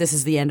it. This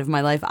is the end of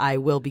my life. I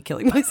will be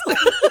killing myself.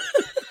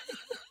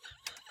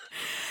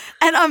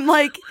 And I'm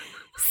like,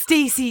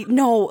 Stacey,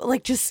 no,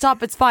 like just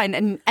stop. It's fine.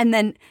 And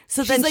then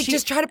she's then like, she,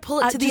 just try to pull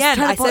it to the just end.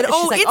 try to I pull said, it.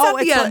 oh, She's like, it's at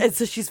the end. And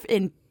so she's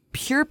in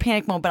pure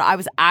panic mode. But I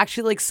was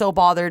actually like so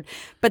bothered.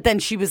 But then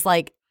she was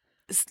like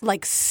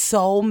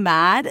so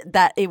mad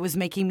that it was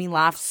making me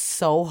laugh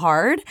so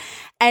hard.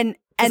 And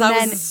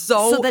then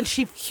so then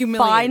she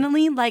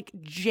finally like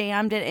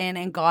jammed it in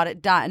and got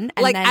it done.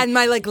 And and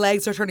my like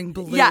legs are turning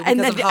blue. Yeah, and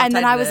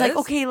then I was like, like,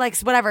 okay, like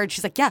whatever. And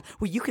she's like, yeah,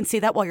 well, you can say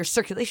that while your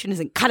circulation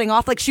isn't cutting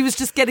off. Like she was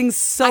just getting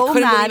so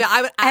mad.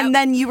 And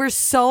then you were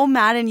so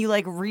mad, and you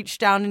like reached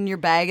down in your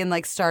bag and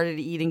like started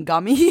eating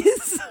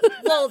gummies.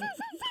 Well,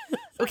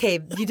 okay,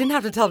 you didn't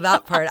have to tell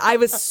that part. I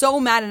was so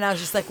mad, and I was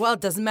just like, well, it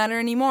doesn't matter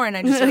anymore. And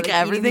I just started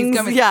everything's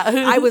eating these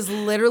gummies. I was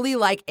literally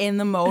like in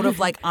the mode of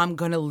like, I'm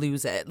going to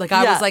lose it. Like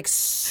I was like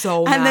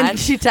so mad. And then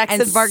she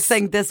texted Mark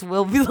saying, this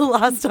will be the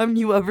last time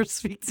you ever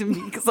speak to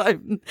me because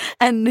I'm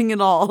ending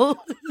it all.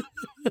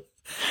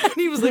 And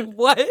he was like,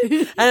 what?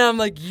 And I'm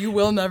like, you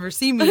will never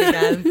see me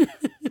again.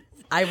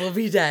 I will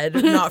be dead,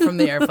 not from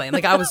the airplane.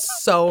 Like I was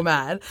so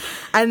mad.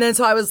 And then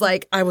so I was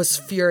like, I was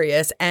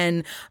furious.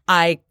 And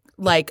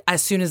like,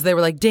 as soon as they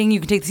were like, ding, you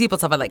can take the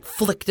seatbelts off, I like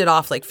flicked it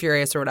off like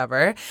furious or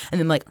whatever. And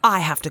then like, I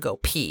have to go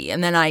pee.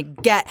 And then I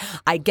get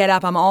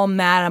up, I'm all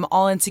mad, I'm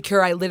all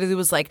insecure. I literally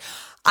was like,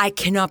 I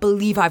cannot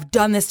believe I've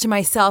done this to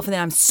myself. And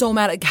then I'm so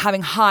mad at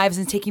having hives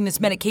and taking this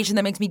medication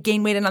that makes me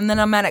gain weight. And then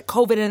I'm mad at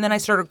COVID. And then I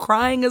started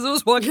crying as I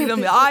was walking down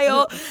the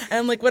aisle. And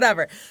I'm like,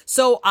 whatever.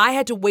 So I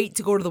had to wait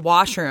to go to the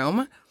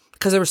washroom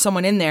because there was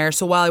someone in there.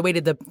 So while I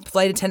waited, the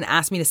flight attendant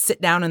asked me to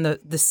sit down in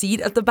the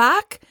seat at the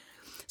back.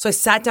 So I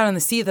sat down in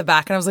the seat at the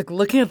back, and I was like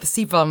looking at the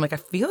seatbelt. I'm like, I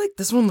feel like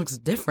this one looks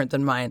different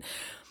than mine.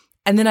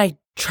 And then I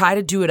try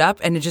to do it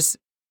up, and it just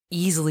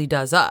easily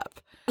does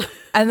up.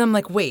 And then I'm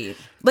like, wait.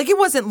 Like it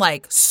wasn't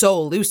like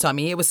so loose on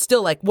me. It was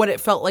still like what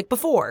it felt like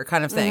before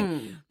kind of thing.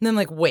 And then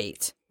like,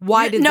 wait.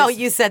 Why did No, this...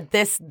 you said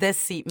this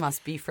seat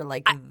must be for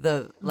like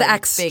the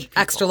big people.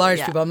 Extra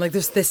large people. I'm like,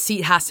 this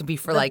seat has to be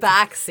for like... The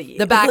back seat.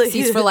 The back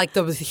seat's for like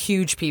the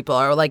huge people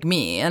or like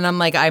me. And I'm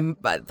like,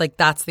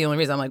 that's the only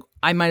reason. I'm like,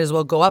 I might as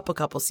well go up a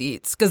couple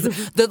seats because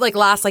the like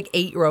last like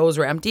 8 rows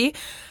were empty.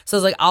 So I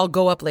was like, I'll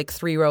go up like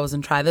 3 rows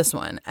and try this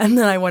one. And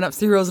then I went up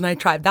 3 rows and I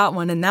tried that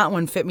one, and that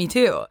one fit me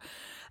too.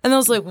 And I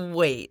was like,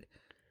 wait,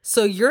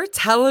 so you're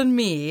telling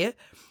me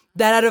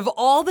that out of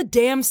all the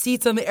damn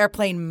seats on the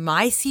airplane,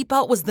 my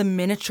seatbelt was the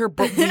miniature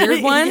but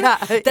weird one?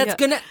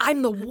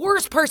 I'm the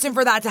worst person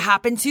for that to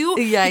happen to.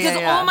 Because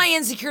all my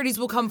insecurities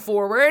will come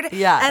forward.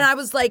 Yeah. And I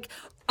was like,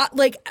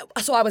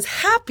 so I was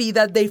happy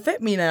that they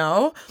fit me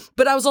now,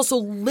 but I was also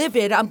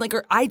livid. I'm like,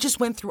 I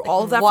just went through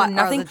all of that for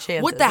nothing.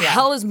 What the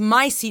hell is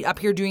my seat up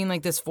here doing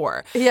like this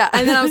for? Yeah.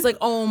 And then I was like,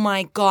 oh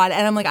my God.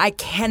 And I'm like, I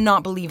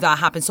cannot believe that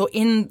happened. So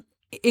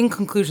in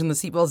conclusion, the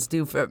seatbelts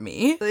do fit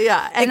me.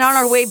 Yeah, and on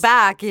our way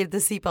back, the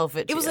seatbelt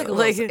fit. It was like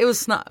it was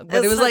snug,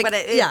 but it was like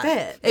it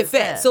fit. It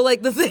fit. So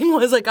like the thing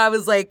was like I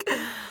was like,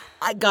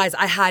 guys,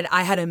 I had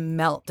a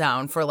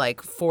meltdown for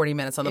like 40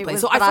 minutes on the plane.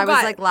 I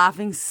was like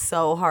laughing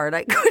so hard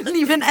I couldn't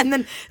even. And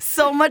then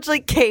so much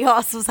like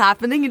chaos was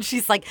happening, and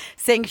she's like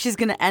saying she's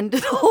gonna end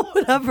it all,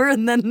 whatever,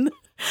 and then.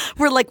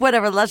 We're like,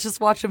 whatever, let's just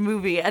watch a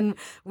movie. And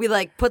we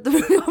like put the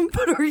movie on,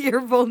 put our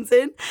earphones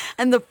in,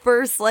 and the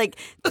first like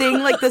thing,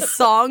 like the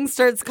song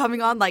starts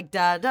coming on, like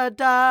da da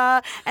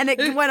da, and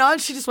it went on.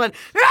 She just went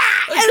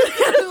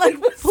and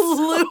like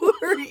flew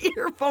her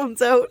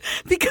earphones out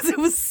because it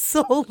was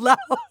so loud.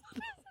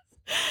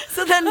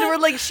 So then we're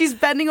like, she's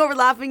bending over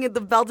laughing, and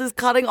the belt is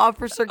cutting off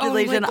her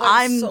circulation. God,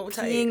 I'm so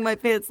peeing my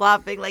pants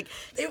laughing. Like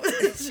it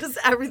was just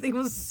everything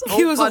was so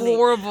He was funny.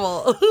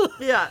 horrible.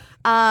 Yeah.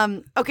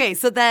 Okay,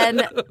 so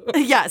then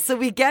so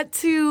we get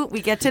to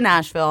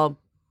Nashville,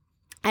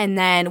 and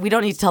then we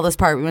don't need to tell this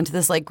part. We went to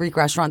this like Greek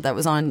restaurant that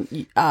was on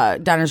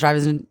Diners,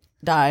 Drive-Ins, and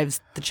Dives.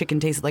 The chicken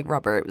tasted like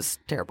rubber. It was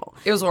terrible.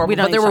 It was horrible.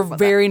 But there were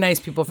very nice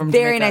people from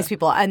Jamaica. Very nice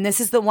people. And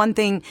this is the one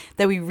thing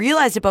that we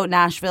realized about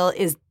Nashville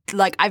is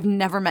like, I've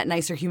never met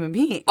nicer human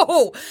beings.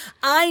 Oh,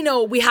 I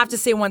know. We have to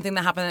say one thing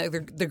that happened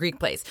at the Greek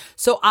place.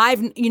 So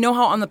you know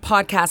how on the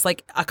podcast,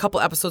 like a couple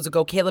episodes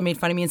ago, Kayla made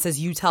fun of me and says,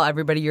 you tell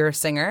everybody you're a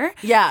singer.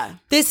 Yeah.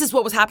 This is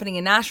what was happening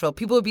in Nashville.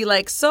 People would be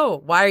like,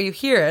 so why are you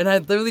here? And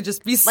I'd literally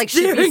just be like,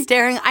 staring. she'd be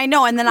staring. I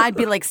know. And then I'd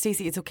be like,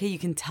 Stacey, it's okay. You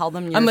can tell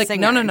them you're I'm a like,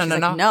 singer. no. And she's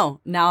like, no,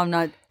 now I'm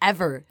not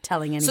ever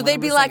telling anyone. So they'd I'm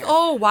be a like, singer.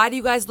 oh, why do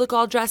you guys look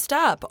all dressed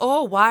up?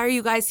 Oh, why are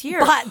you guys here?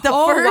 But the why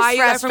are first you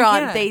guys from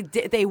restaurant,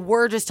 Canada? they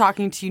were just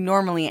talking to you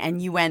normally,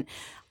 and you went,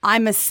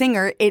 I'm a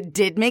singer. It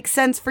did make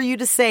sense for you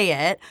to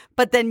say it,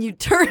 but then you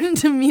turned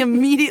to me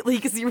immediately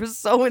because you were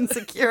so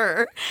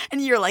insecure,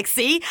 and you're like,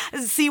 see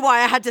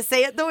why I had to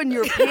say it though, and you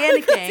were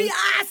panicking.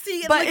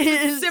 See, but like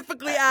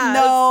specifically asked.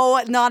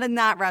 No, not in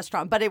that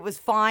restaurant, but it was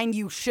fine.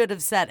 You should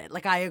have said it.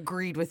 Like, I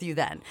agreed with you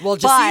then. Well,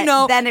 just so you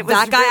know, then it was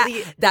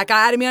that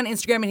guy added me on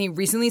Instagram, and he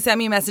recently sent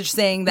me a message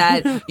saying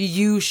that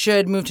you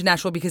should move to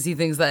Nashville because he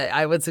thinks that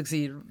I would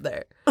succeed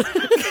there.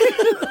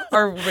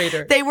 Or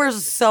waiter. They were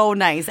so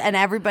nice, and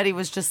everybody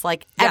was just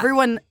like,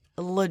 everyone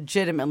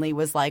legitimately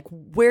was like,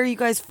 where are you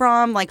guys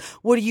from? Like,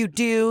 what do you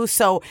do?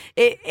 So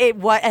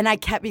and I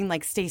kept being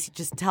like, Stacey,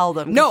 just tell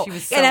them. No, she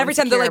was so and every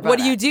time they're like, what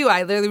do you it. do?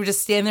 I literally would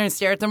just stand there and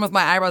stare at them with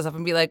my eyebrows up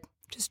and be like,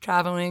 just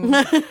traveling.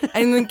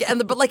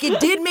 But like, it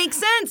did make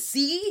sense.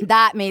 See,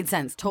 that made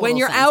sense. Total when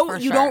you're sense, out, for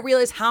you sure. don't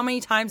realize how many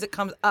times it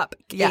comes up,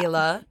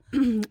 Kayla.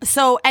 Yeah.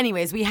 So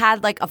anyways, we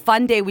had like a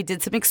fun day. We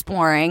did some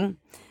exploring.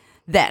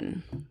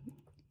 Then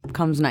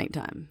comes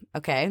nighttime.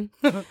 Okay.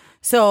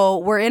 So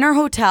we're in our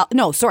hotel.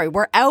 No, sorry.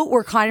 We're out.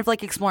 We're kind of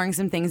like exploring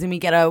some things, and we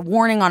get a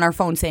warning on our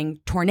phone saying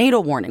tornado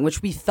warning,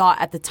 which we thought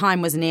at the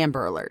time was an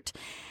Amber Alert.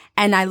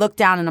 And I look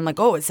down and I'm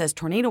like, oh, it says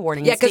tornado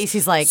warning. Yeah, and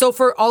Stacey's like, so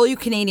for all you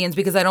Canadians,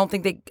 because I don't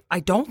think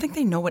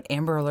they know what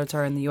Amber Alerts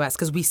are in the U.S.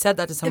 because we said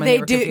that to somebody. they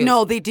do. Confused.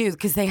 No, they do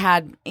because they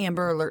had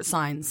Amber Alert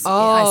signs. Oh,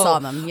 I saw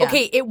them. Yeah.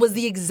 Okay, it was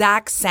the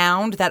exact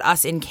sound that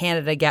us in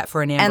Canada get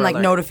for an Amber and like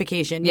Alert.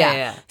 notification.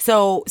 Yeah.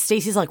 So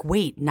Stacey's like,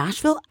 wait,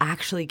 Nashville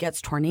actually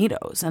gets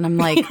tornadoes. And I'm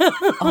like,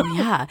 oh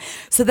yeah.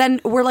 So then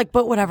we're like,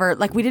 but whatever.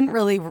 Like, we didn't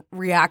really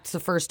react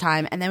the first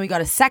time. And then we got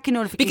a second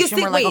notification.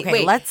 Because we're like,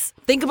 okay, let's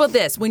think about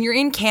this. When you're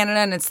in Canada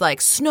and it's like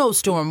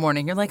snowstorm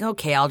warning, you're like,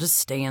 okay, I'll just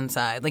stay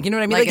inside. Like, you know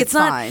what I mean? Like, it's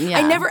not fine, yeah.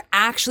 I never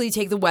actually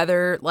take the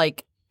weather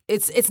like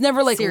it's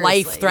never like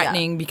Seriously, life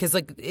threatening because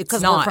like it's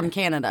 'Cause not we're from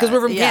Canada. because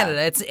we're from Yeah.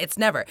 Canada. It's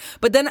never.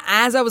 But then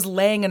as I was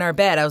laying in our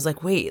bed, I was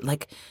like, wait,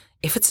 like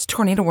if it's a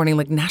tornado warning,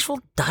 like Nashville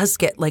does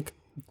get like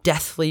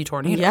deathly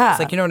tornadoes. Yeah.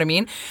 Like, you know what I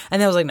mean?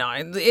 And then I was like, no,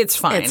 it's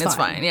fine. It's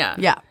fine. Yeah.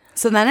 Yeah.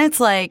 So then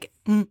it's like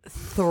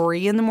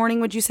 3 a.m,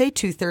 would you say?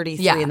 2:30,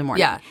 3 in the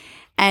morning. Yeah.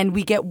 And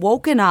we get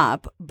woken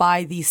up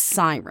by these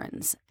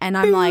sirens. And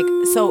I'm like,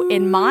 so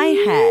in my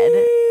head,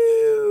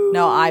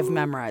 no, I've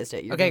memorized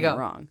it. You're Okay, getting go. it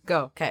wrong. Go.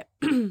 Okay.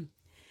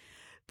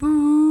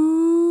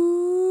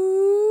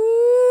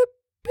 Boop,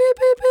 beep,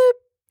 beep, beep,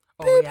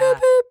 Oh, beep, yeah.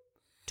 beep, beep.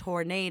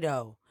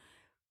 Tornado.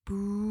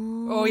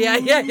 Boop. Oh yeah.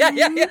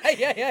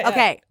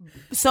 Okay,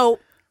 so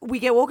we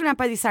get woken up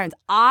by these sirens.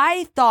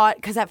 I thought,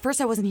 because at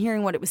first I wasn't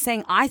hearing what it was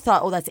saying, I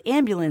thought, oh, that's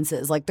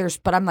ambulances. Like,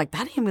 but I'm like,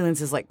 that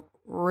ambulance is like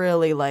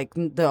really like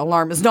the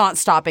alarm is not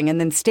stopping. And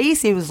then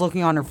Stacey was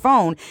looking on her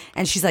phone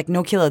and she's like,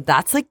 no, Kayla,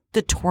 that's like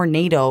the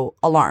tornado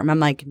alarm. I'm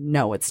like,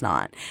 no, it's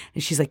not.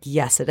 And she's like,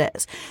 yes, it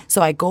is.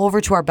 So I go over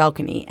to our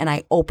balcony and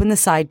I open the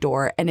side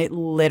door and it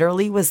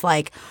literally was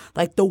like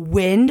the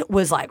wind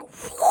was like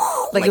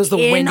it was the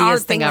in our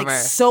windiest thing ever. Like,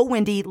 so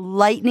windy,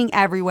 lightning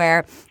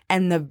everywhere.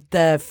 And the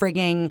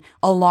frigging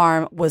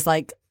alarm was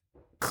like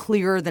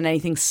clearer than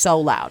anything, so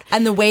loud.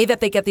 And the way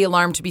that they get the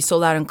alarm to be so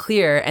loud and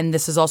clear, and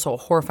this is also a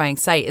horrifying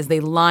sight, is they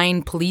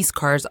line police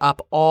cars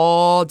up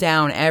all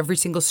down every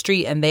single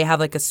street, and they have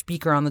like a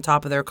speaker on the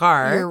top of their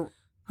car.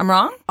 I'm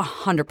wrong?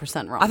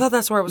 100% wrong. I thought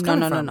that's where it was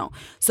coming from. No.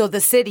 So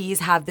the cities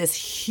have this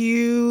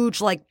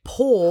huge like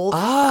pole. Oh.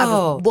 I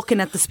was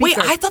looking at the speaker.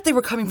 Wait, I thought they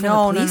were coming from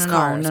the police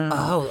cars. No.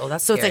 Oh,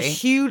 that's so scary. it's a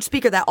huge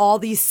speaker that all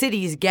these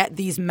cities get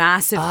these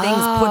massive things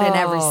put in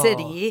every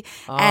city,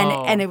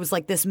 and it was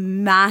like this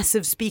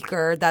massive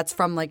speaker that's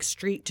from like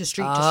street to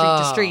street to street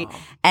to street,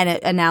 and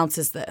it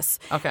announces this.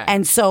 Okay.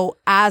 And so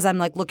as I'm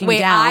like looking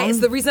down,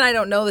 the reason I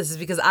don't know this is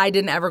because I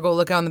didn't ever go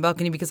look out on the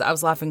balcony because I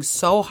was laughing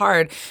so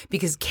hard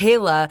because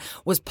Kayla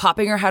was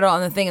popping her head out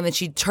on the thing and then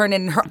she'd turn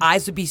in and her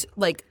eyes would be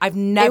like, I've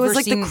never it was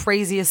like seen the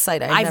craziest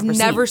sight I've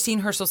never seen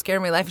her so scared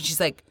in my life, and she's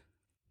like,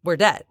 we're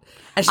dead.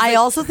 And she's I like,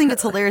 also think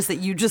it's hilarious that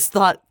you just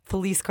thought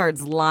police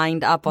cars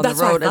lined up on the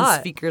That's what I road and thought.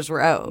 speakers were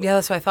out. yeah,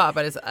 that's what I thought,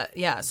 but it's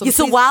yeah. So,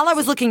 So while I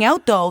was looking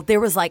out, though, there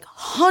was like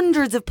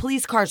hundreds of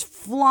police cars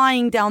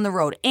flying down the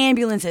road,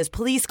 ambulances,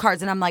 police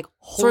cars, and I'm like,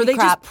 so are holy they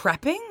crap. just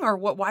prepping or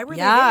what? Why were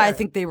they Yeah, there? I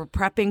think they were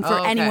prepping for Oh,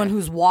 okay. anyone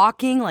who's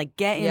walking, like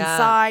get Yeah.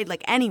 inside,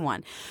 like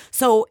anyone.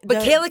 So, But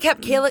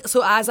Kayla.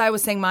 So as I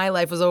was saying, my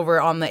life was over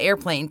on the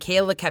airplane.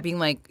 Kayla kept being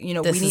like, you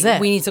know, This is we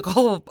it. need to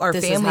call our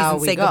This is families how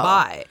and we say go.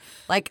 goodbye.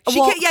 like,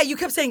 You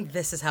kept saying,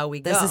 "This is how we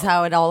go." this is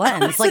how it all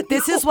ends. Like,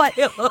 this is what.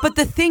 But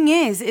the thing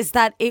is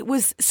that it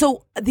was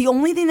so. The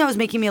only thing that was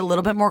making me a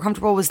little bit more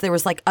comfortable was there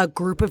was like a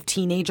group of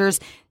teenagers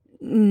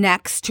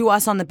next to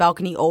us on the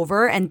balcony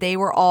over, and they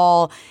were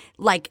all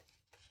like,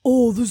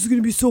 oh, this is going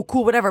to be so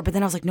cool, whatever. But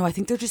then I was like, no, I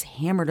think they're just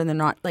hammered and they're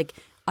not like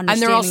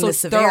understanding the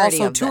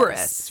severity of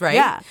tourists, this. right?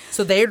 Yeah.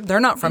 So they're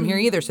not from here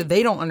either, so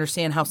they don't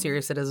understand how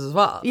serious it is as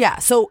well. Yeah.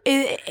 So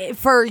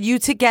for you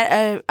to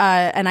get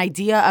an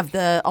idea of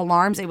the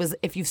alarms, it was,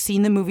 if you've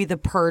seen the movie The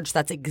Purge,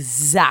 that's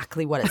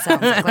exactly what it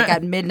sounds like. Like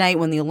at midnight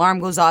when the alarm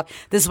goes off,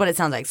 this is what it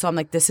sounds like. So I'm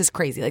like, this is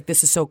crazy. Like,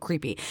 this is so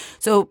creepy.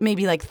 So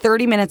maybe like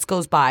 30 minutes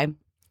goes by,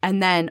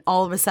 and then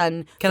all of a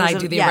sudden, can I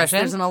do the impression?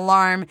 There's an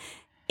alarm.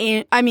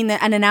 An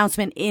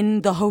announcement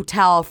in the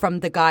hotel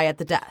from the guy at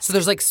the desk. So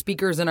there's like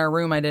speakers in our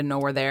room I didn't know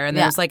were there. And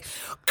then it's like,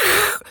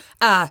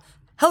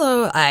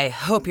 hello, I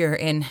hope you're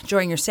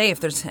enjoying your stay.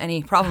 If there's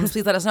any problems,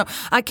 please let us know.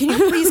 Can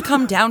you please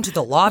come down to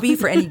the lobby?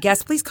 For any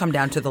guests, please come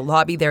down to the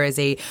lobby. There is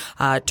a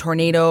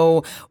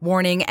tornado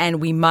warning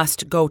and we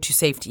must go to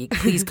safety.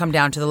 Please come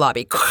down to the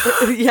lobby.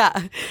 Yeah.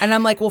 And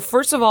I'm like, well,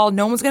 first of all,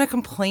 no one's going to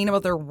complain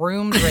about their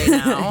rooms right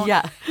now.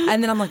 Yeah.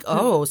 And then I'm like,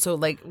 oh, so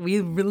like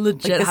we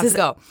legit like, have to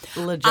go.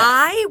 Legit.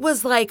 I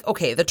was like,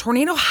 okay, the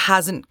tornado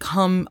hasn't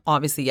come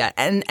obviously yet.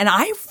 And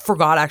I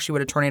forgot actually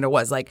what a tornado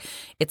was. Like,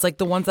 it's like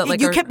the ones that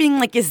like you kept being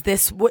like, is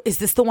this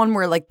the one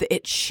where like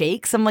it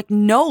shakes? I'm like,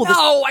 no.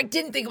 No, I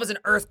didn't think it was an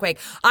earthquake.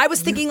 I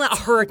was thinking like a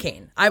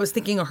hurricane. I was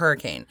thinking a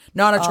hurricane,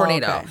 not a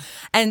tornado. Okay.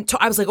 And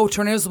I was like, oh,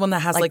 tornado is the one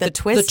that has like the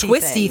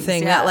twisty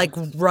thing yeah. that like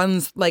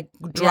runs, like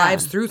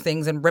drives through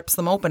things and rips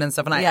them open and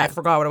stuff. And I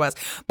forgot what it was.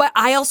 But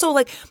I also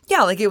like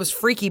it was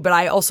freaky, but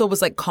I also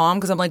was like calm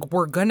because I'm like,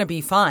 we're going to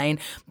be fine.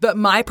 But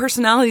my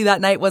personality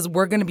that night was,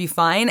 we're going to be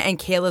fine. And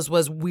Kayla's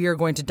was, we're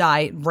going to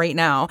die right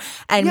now.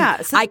 And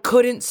I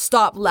couldn't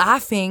stop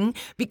laughing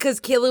because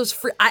Kayla was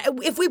free.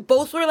 If we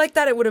both were like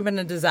that, it would have been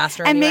a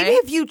disaster and anyway. maybe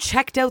if you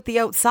checked out the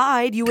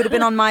outside, you would have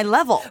been on my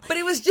level. But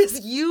it was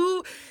just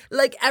you,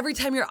 like every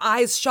time your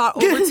eyes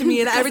shot over to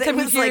me and every time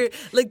you hear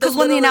like because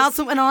when the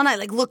announcement went on, I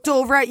like looked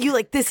over at you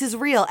like, this is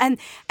real. And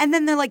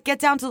then they're like, get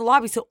down to the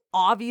lobby. So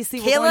obviously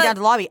we're going down to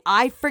the lobby.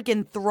 I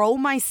freaking throw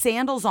my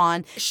sandals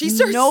on.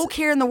 No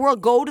care in the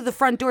world. Go to the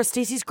front door.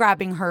 Stacey's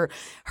grabbing her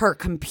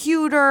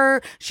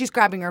computer. She's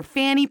grabbing her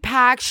fanny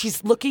pack.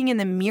 She's looking in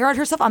the mirror at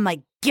herself. I'm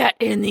like, get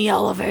in the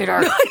elevator.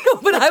 I know,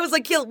 but I was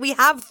like, Kayla, we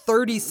have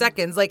 30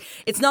 seconds. Like,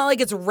 it's not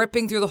like it's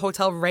ripping through the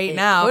hotel right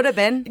now. It could have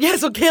been. Yeah,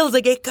 so Kayla's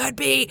like, it could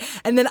be.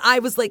 And then I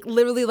was like,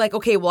 literally like,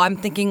 okay, well, I'm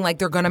thinking like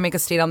they're going to make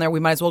us stay down there.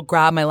 We might as well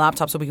grab my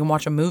laptop so we can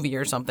watch a movie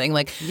or something.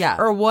 Like,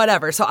 or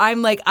whatever. So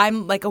I'm like,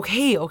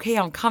 okay,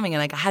 I'm coming.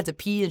 And like, I had to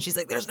pee. And she's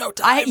like, there's no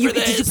time for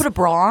this. Did you put a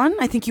bra on?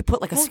 I think you put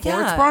like a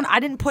sports bra on. I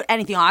didn't put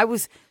anything on. I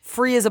was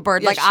free as a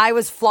bird. Yeah, I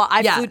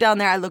flew down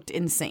there. I looked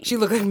insane. She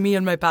looked like me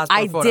in my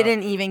passport photo.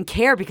 Didn't even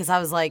care because I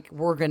was like,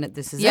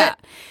 this is it.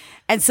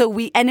 And so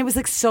it was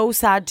like so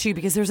sad too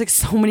because there was like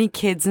so many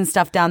kids and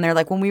stuff down there.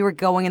 Like when we were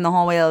going in the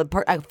hallway,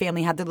 a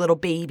family had their little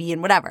baby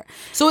and whatever.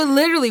 So it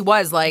literally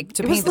was like,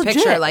 to paint the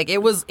picture, like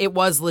it was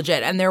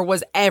legit. And there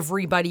was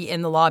everybody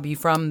in the lobby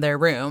from their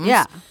rooms.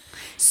 Yeah.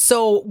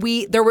 So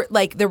there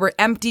were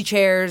empty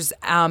chairs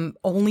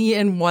only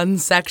in one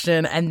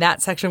section, and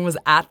that section was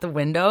at the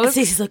windows. And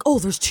Stacey's like, oh,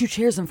 there's 2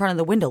 chairs in front of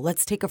the window.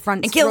 Let's take a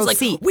front and Kayla's row like,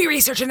 seat. We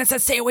researched and it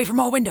says stay away from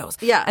all windows.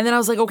 Yeah. And then I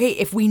was like, okay,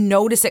 if we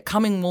notice it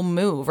coming, we'll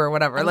move or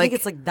whatever. I think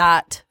it's like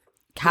that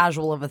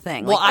casual of a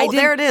thing. Well, like,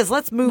 there it is.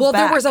 Let's move back. Well,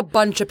 there was a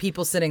bunch of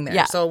people sitting there.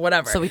 Yeah. So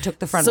whatever. So we took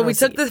the front row seats.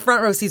 took the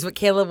front row seats, but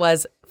Kayla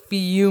was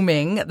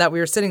fuming that we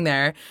were sitting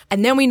there.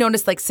 And then we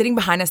noticed like sitting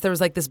behind us, there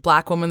was like this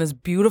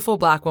beautiful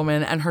black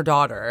woman and her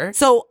daughter.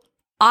 So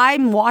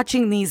I'm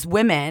watching these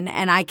women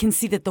and I can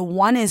see that the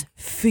one is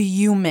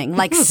fuming,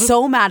 like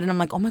so mad. And I'm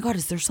like, oh my God,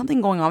 is there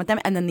something going on with them?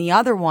 And then the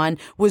other one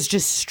was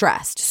just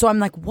stressed. So I'm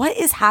like, what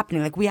is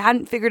happening? Like we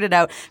hadn't figured it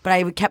out, but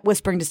I kept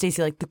whispering to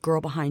Stacey, like, the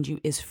girl behind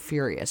you is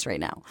furious right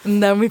now.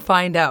 And then we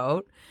find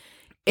out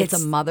it's a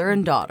mother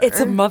and daughter. It's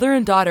a mother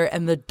and daughter.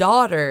 And the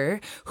daughter,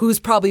 who's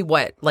probably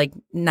what, like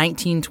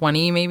 19,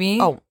 20 maybe?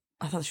 Oh,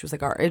 I thought she was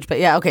like our age, but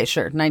yeah, okay,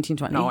 sure, 19,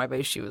 20. No, I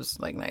bet she was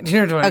like 19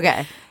 or 20.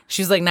 Okay.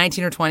 She was like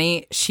 19 or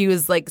 20. She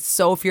was like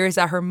so furious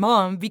at her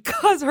mom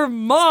because her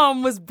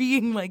mom was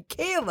being like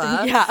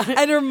Kayla. Yeah.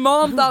 And her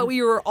mom thought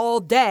we were all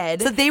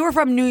dead. So they were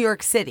from New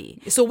York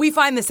City. So we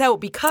find this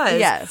out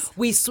because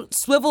we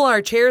swivel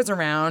our chairs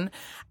around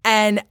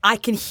and I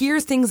can hear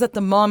things that the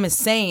mom is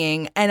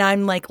saying and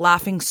I'm like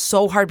laughing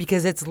so hard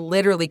because it's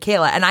literally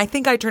Kayla. And I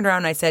think I turned around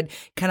and I said,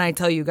 can I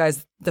tell you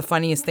guys the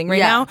funniest thing right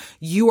now?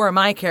 You are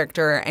my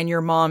character and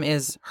your mom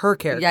is her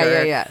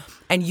character. Yeah.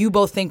 And you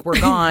both think we're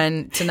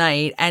gone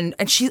tonight. And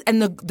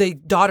the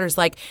daughter's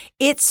like,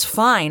 it's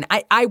fine.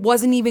 I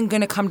wasn't even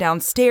going to come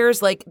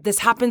downstairs. Like, this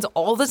happens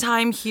all the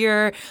time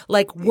here.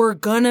 Like, we're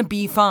going to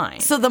be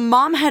fine. So the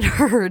mom had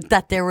heard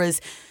that there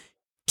was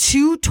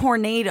 2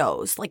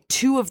 tornadoes, like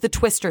 2 of the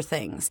twister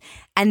things.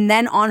 And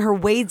then on her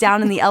way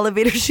down in the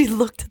elevator, she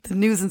looked at the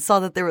news and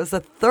saw that there was a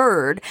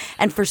 3rd.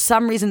 And for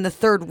some reason, the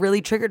 3rd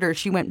really triggered her.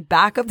 She went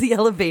back up the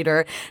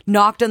elevator,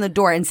 knocked on the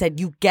door and said,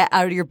 you get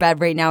out of your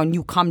bed right now and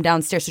you come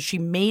downstairs. So she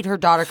made her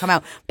daughter come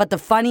out. But the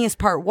funniest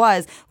part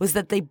was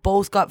that they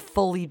both got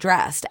fully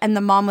dressed. And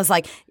the mom was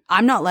like,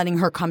 I'm not letting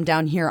her come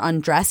down here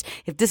undressed.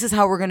 If this is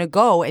how we're going to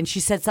go. And she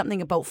said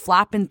something about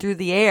flapping through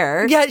the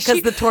air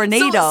because the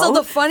tornado. So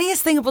the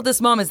funniest thing about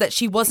this mom is that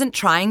she wasn't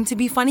trying to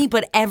be funny,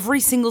 but every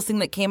single thing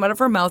that came out of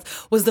her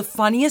mouth was the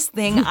funniest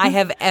thing I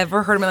have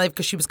ever heard in my life,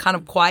 because she was kind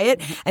of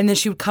quiet and then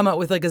she would come out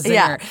with like a zinger.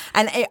 Yeah.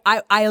 And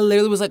I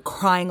literally was like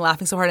crying,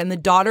 laughing so hard. And the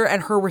daughter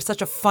and her were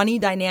such a funny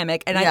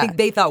dynamic. And I think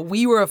they thought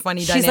we were a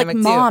funny dynamic too.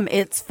 She's like, Mom,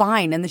 it's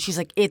fine. And then she's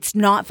like, it's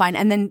not fine.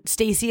 And then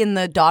Stacey and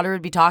the daughter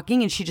would be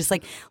talking and she just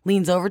like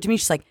leans over to me.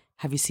 She's like,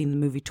 have you seen the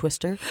movie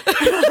Twister?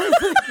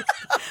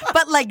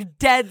 But like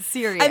dead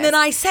serious. And then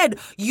I said,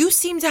 you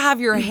seem to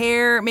have your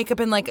hair, makeup,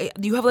 and like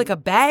you have like a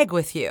bag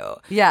with you.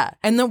 Yeah.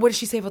 And then what did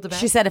she say about the bag?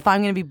 She said, if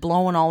I'm going to be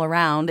blowing all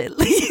around, at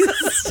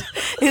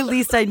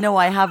least I know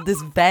I have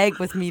this bag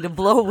with me to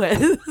blow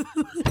with.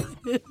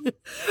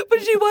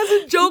 But she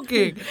wasn't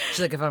joking. She's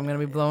like, if I'm going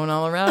to be blowing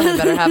all around, I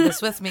better have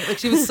this with me. Like,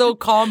 she was so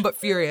calm but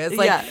furious.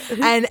 Like,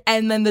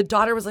 and then the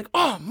daughter was like,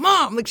 oh,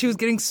 Mom. Like, she was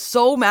getting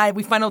so mad.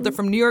 We find out they're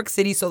from New York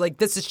City, so like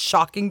this is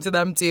shocking to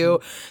them too.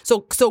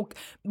 So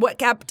what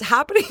kept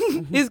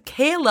happening is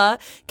Kayla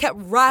kept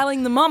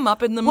riling the mom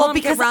up, and the mom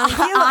kept riling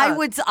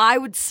Kayla up. I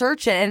would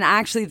search it, and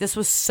actually this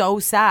was so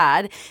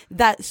sad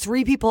that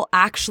 3 people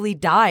actually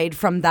died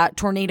from that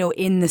tornado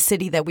in the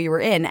city that we were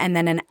in, and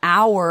then an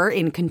hour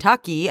in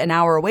Kentucky, an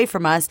hour away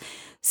from us,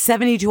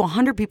 70 to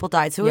 100 people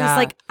died. So it was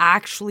like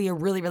actually a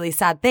really, really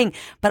sad thing.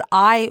 But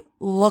I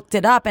looked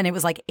it up and it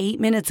was like 8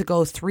 minutes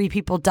ago, 3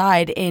 people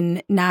died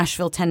in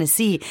Nashville,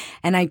 Tennessee.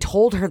 And I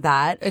told her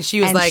that. And she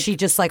was like, she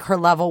just like, her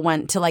level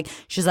went to like,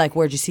 she's like,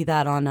 where'd you see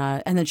that on,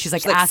 and then she's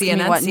like asking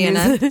CNN, me what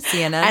news.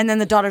 CNN. And then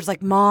the daughter's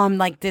like, Mom,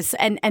 like this.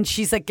 And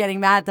she's like getting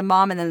mad at the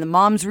mom. And then the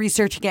mom's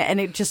researching it. And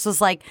it just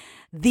was like,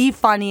 the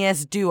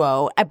funniest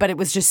duo, but it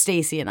was just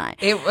Stacey and I.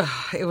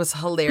 It was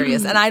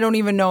hilarious, and I don't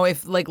even know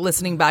if like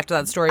listening back to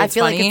that story, it's I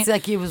feel funny. like it's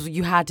like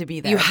you had to be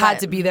there. You had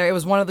to be there. It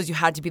was one of those you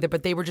had to be there.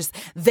 But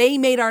they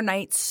made our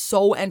night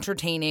so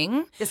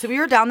entertaining. Yeah, so we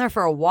were down there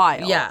for a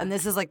while. Yeah, and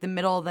this is like the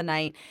middle of the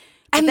night.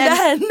 And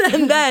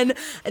then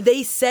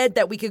they said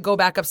that we could go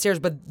back upstairs,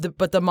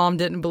 but the mom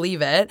didn't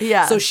believe it.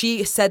 Yeah. So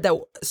she said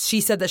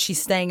that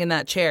she's staying in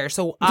that chair.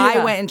 So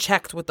I went and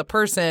checked with the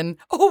person.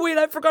 Oh wait,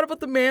 I forgot about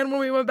the man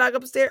when we went back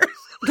upstairs.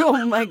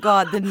 Oh my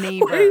God, the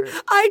neighbor. Wait,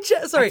 I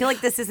feel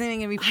like this isn't even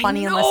gonna be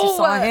funny unless you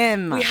saw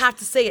him. We have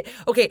to say it.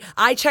 Okay,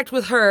 I checked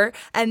with her,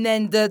 and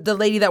then the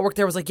lady that worked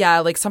there was like, yeah,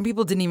 like some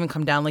people didn't even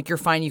come down. Like, you're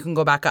fine, you can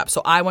go back up.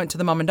 So I went to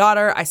the mom and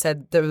daughter. I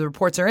said, the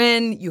reports are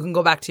in. You can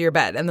go back to your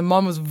bed. And the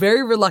mom was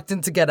very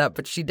reluctant to get up,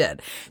 but she did.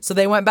 So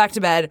they went back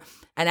to bed,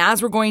 and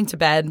as we're going to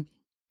bed,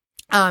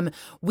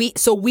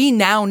 we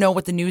now know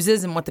what the news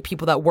is and what the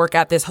people that work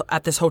at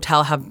this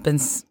hotel have been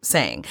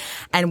saying,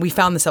 and we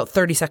found this out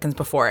 30 seconds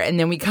before. And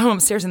then we come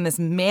upstairs, and this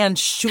man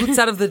shoots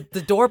out of the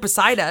door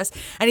beside us,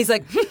 and he's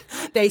like,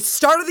 they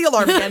started the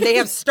alarm again. They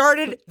have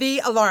started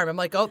the alarm. I'm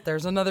like, oh,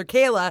 there's another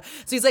Kayla.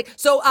 So he's like,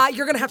 so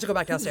you're gonna have to go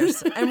back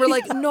downstairs. And we're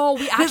like, no,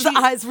 we actually. His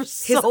eyes were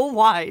so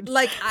wide.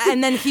 Like,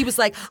 and then he was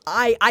like,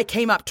 I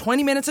came up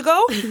 20 minutes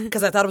ago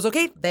because I thought it was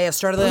okay. They have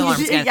started the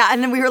alarm again. Yeah,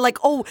 and then we were like,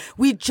 oh,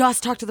 we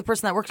just talked to the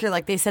person that worked here.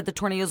 Like, they said the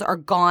tornadoes are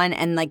gone,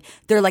 and like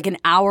they're like an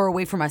hour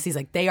away from us. He's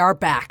like, they are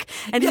back,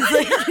 and he's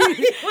like,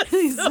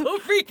 he's so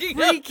freaking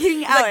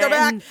out. Like, they're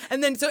back.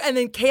 And then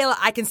Kayla,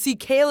 I can see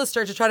Kayla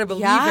start to try to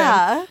believe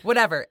him.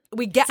 Whatever.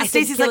 We get. So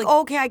Stacey's like,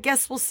 oh, okay, I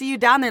guess we'll see you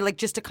down there, like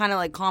just to kind of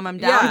like calm him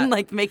down and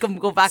like make him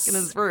go back in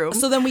his room.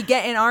 So then we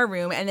get in our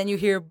room, and then you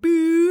hear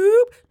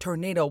boop,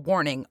 tornado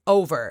warning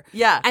over.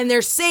 Yeah, and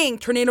they're saying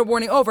tornado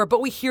warning over, but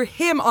we hear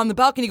him on the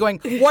balcony going,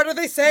 what are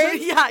they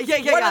saying? Yeah.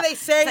 What are they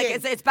saying?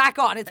 It's back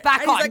on. It's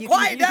back and on. He's like,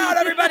 quiet down,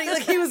 everybody.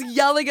 Like, he was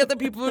yelling at the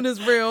people in his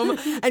room.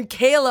 And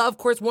Kayla, of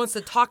course, wants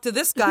to talk to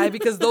this guy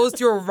because those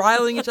two are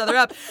riling each other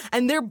up.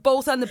 And they're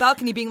both on the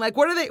balcony being like,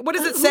 what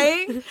is it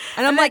saying?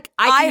 And I'm like,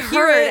 I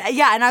heard it.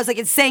 Yeah, and I was like,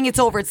 it's saying it's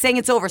over. It's saying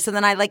it's over. So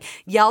then I like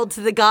yelled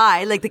to the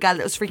guy, like the guy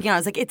that was freaking out. I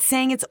was like, it's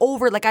saying it's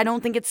over. Like, I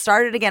don't think it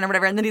started again or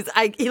whatever. And then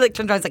he like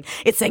turned around. He's like,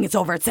 it's saying it's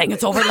over. It's saying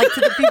it's over. Like, to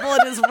the people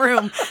in his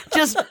room,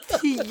 just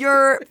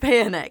pure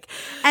panic.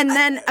 And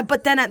then,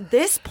 but then at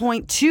this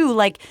point too,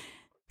 like,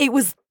 it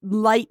was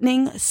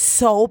lightning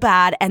so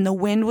bad, and the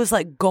wind was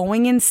like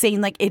going insane.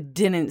 Like, it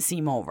didn't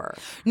seem over.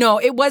 No,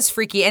 it was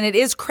freaky, and it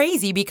is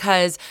crazy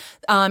because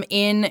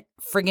in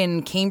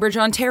friggin' Cambridge,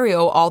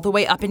 Ontario, all the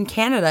way up in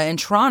Canada, in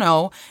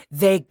Toronto,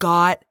 they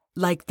got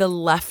like the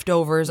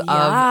leftovers of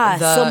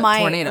the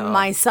tornado.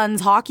 My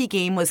son's hockey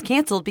game was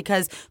canceled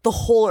because the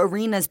whole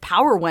arena's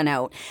power went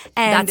out.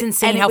 And that's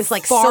insane. And how it was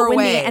like far so windy,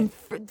 away. and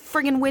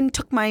friggin' wind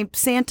took my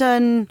Santa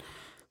and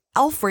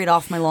elf right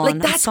off my lawn. Like,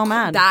 that's so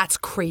mad. That's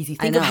crazy.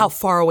 Think of how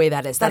far away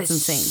that is. That's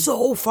insane.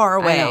 So far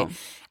away.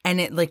 and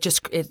it like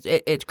just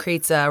it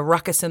creates a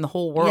ruckus in the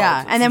whole world.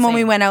 Yeah, It's and then when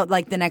we insane. went out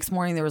like the next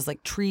morning, there was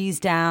like trees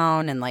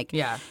down and like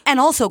Yeah. and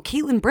also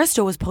Caitlin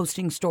Bristow was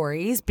posting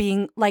stories,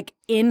 being like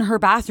in her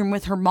bathroom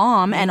with her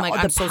mom, and like, the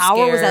I'm so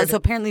power was out. scared. So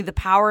apparently the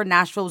power in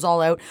Nashville was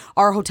all out.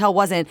 Our hotel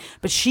wasn't,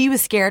 but she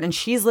was scared, and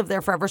she's lived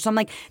there forever. So I'm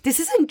like, this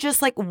isn't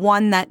just like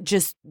one that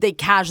just they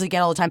casually get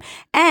all the time.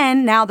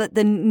 And now that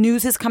the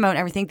news has come out and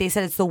everything, they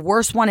said it's the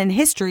worst one in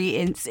history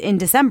in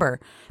December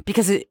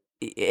because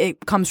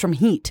it comes from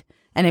heat.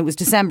 And it was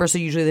December, so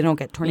usually they don't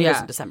get tornadoes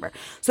Yeah. in December.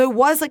 So it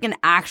was like an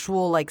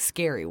actual like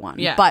scary one.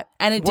 Yeah, But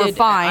and it we're did.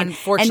 fine.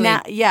 Unfortunately,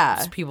 and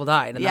now, people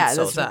died, and yeah, that's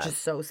so this sad. is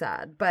just so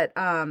sad. But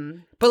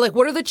But like,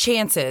 what are the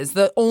chances?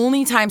 The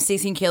only time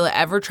Stacey and Kayla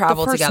ever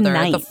traveled first together,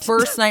 night. the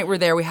first night we're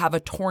there, we have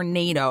a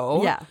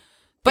tornado. yeah,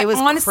 But it was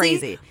honestly,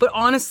 crazy. But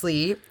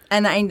honestly,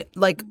 and I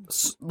like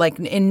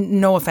in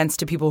no offense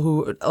to people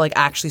who like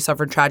actually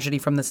suffered tragedy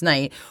from this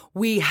night,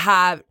 we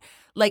have.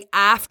 Like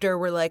after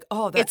we're like,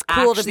 oh, that It's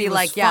cool to actually be was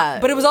like, fun. yeah.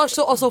 But it was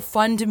also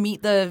fun to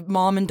meet the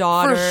mom and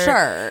daughter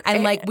sure.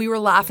 and like we were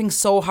laughing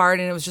so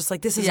hard, and it was just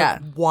like this is Yeah.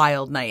 a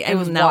wild night, and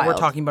was now we're wild.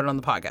 talking about it on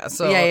the podcast.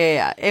 So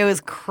Yeah. It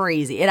was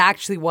crazy. It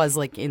actually was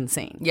like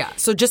insane. Yeah.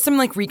 So just some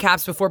like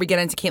recaps before we get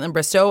into Caitlin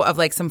Bristow of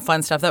like some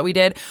fun stuff that we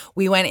did.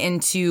 We went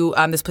into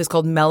this place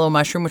called Mellow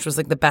Mushroom, which was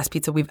like the best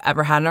pizza we've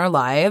ever had in our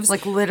lives.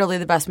 Like literally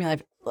the best meal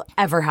I've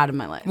ever had in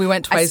my life. We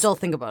went twice. I still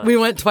think about it. We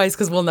went twice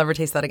because we'll never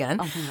taste that again.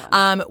 Oh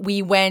my God.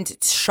 We went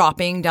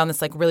shopping down this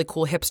like really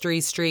cool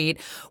hipstery street.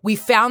 We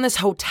found this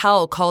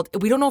hotel called,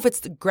 we don't know if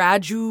it's the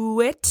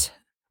Graduate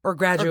or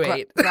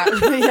Graduate.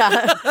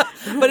 Yeah.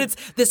 But it's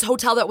this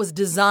hotel that was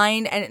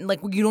designed and like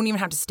you don't even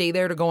have to stay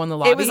there to go in the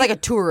lobby. It was like a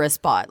tourist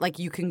spot. Like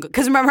you can go,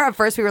 because remember at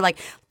first we were like,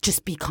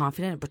 just be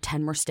confident and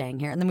pretend we're staying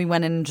here. And then we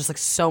went in and just like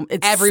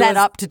it's Everyone's set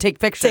up to take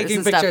pictures taking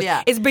and pictures. stuff.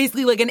 Yeah. It's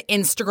basically like an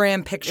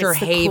Instagram picture It's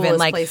the haven, coolest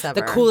like place the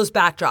ever. coolest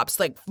backdrops,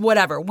 like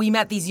whatever. We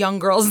met these young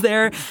girls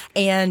there,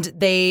 and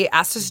they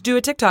asked us to do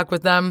a TikTok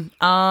with them.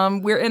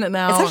 We're in it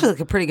now. It's actually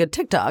like a pretty good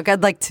TikTok.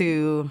 I'd like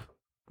to.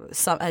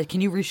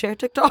 Can you reshare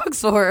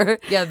TikToks or?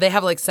 yeah, they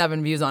have like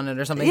 7 views on it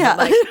or something. Yeah.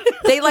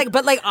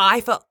 But like I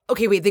felt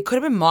okay. Wait, they could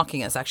have been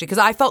mocking us actually because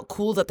I felt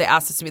cool that they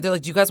asked us to be. They're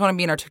like, "Do you guys want to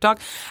be in our TikTok?"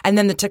 And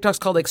then the TikTok's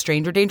called like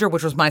Stranger Danger,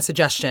 which was my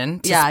suggestion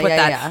to Yeah, put yeah,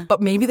 that. yeah.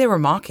 But maybe they were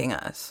mocking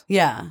us.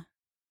 Yeah,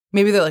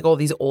 Maybe they're like, "Oh,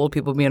 these old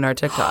people be in our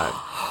TikTok."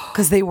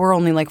 because they were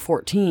only like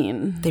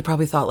 14. They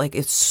probably thought like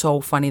it's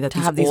so funny that To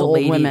have these old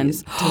ladies. women.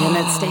 Damn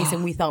it, Stacey,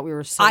 and we thought we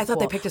were so I thought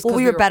they cool. picked us Well, 'cause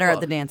we we were were better cool.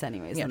 at the dance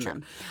anyways Yeah, than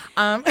true.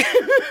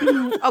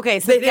 them. Okay,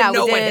 so They didn't yeah,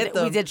 know what hit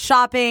them. we did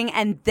shopping,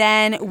 and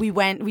then we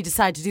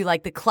decided to do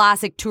like the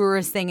classic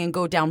tourist thing and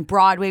go down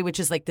Broadway, which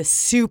is like the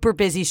super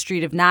busy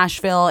street of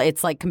Nashville.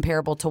 It's like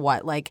comparable to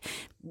what? Like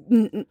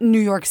New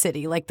York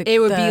City, like It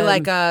would be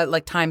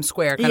like Times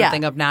Square kind Yeah. of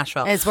thing of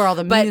Nashville. It's where all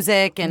the But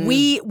music and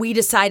we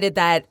decided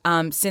that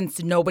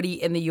since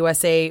nobody in the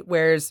USA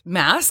wears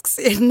masks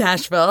in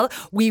Nashville,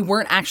 we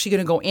weren't actually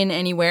going to go in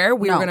anywhere.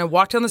 We No. were going to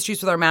walk down the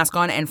streets with our mask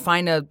on and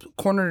find a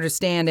corner to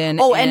stand in.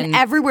 Oh, and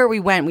everywhere we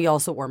went, we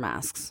also wore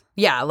masks.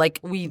 yeah, like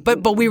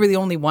but we were the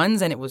only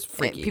ones, and it was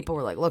freaky. People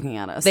were like looking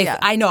at us. They, yeah.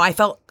 I know. I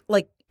felt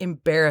like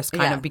embarrassed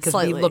kind Yeah, of because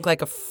slightly. we look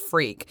like a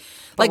freak.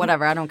 But Like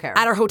whatever, I don't care.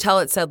 At our hotel,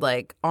 it said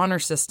like honor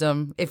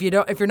system. If you're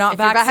not If you're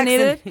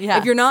vaccinated, yeah.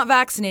 if you're not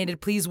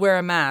vaccinated, please wear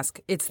a mask.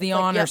 It's the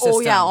honor yeah, system. oh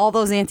yeah, all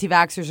those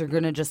anti-vaxxers are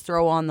gonna just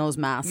throw on those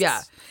masks. Yeah.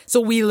 So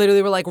we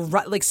literally were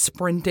like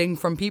sprinting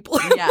from people.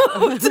 Yeah.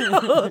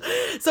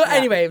 So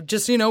anyway,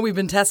 just so you know, we've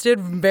been tested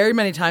very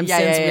many times Yeah,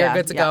 since yeah, we are yeah,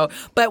 good to yeah. go.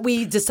 But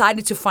we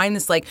decided to find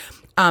this like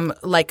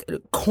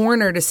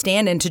corner to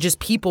stand in to just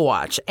people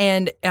watch,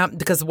 and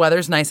because the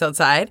weather's nice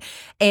outside,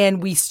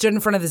 and we stood in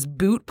front of this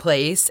boot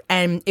place,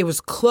 and it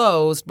was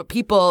closed. But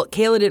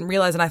Kayla didn't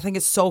realize, and I think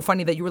it's so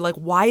funny that you were like,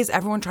 "Why is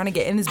everyone trying to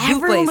get in this boot place?"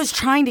 Everyone was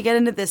trying to get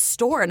into this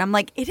store, and I'm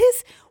like, it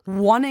is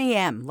 1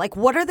 a.m. Like,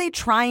 what are they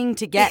trying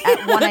to get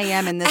at 1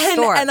 a.m. in this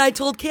store? And I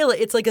told Kayla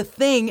it's like a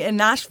thing in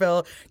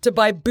Nashville to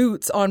buy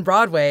boots on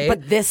Broadway.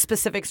 But this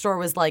specific store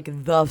was like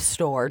the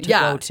store to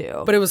go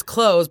to. But it was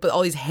closed. But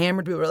all these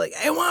hammered people were like,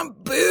 "I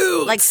want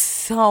boots." Like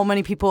so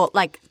many people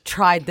like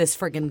tried this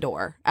friggin'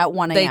 door at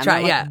 1 a.m. They tried,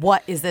 I'm like, yeah.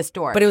 What is this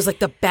door? But it was like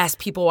the best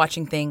people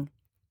watching thing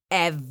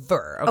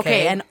ever.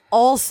 Okay, and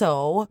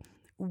also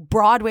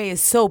Broadway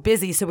is so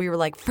busy, so we were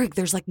like, frick,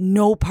 there's like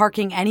no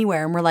parking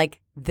anywhere. And we're like,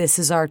 this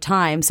is our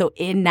time. So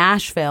in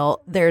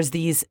Nashville, there's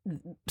these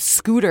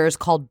scooters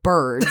called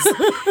Birds.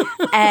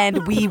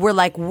 And we were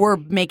like, we're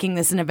making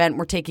this an event.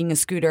 We're taking a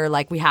scooter.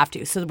 Like, we have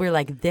to. So we're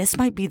like, this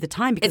might be the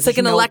time because it's like there's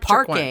an no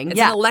electric parking. one. It's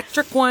an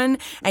electric one,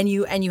 and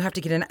you have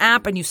to get an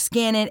app and you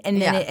scan it,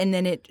 and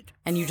then it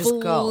And you just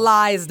go.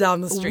 flies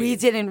down the street. We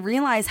didn't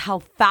realize how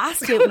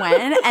fast it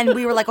went. And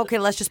we were like, okay,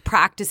 let's just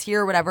practice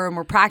here or whatever. And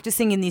we're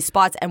practicing in these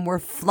spots and we're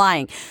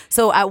flying.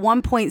 So at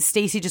one point,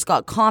 Stacey just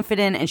got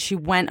confident and she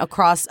went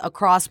across a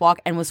crosswalk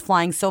and was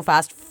flying so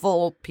fast,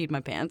 full peed my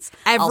pants.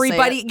 I'll say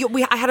Everybody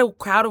I had a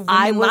crowd of women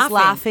I was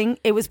laughing.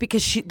 It was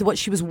because what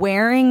she was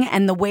wearing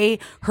and the way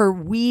her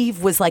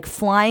weave was like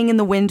flying in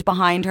the wind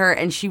behind her,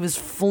 and she was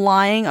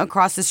flying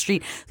across the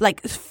street,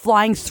 like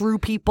flying through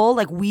people,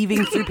 like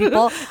weaving through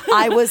people.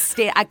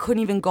 I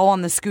couldn't even go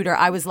on the scooter.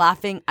 I was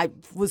laughing. I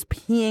was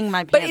peeing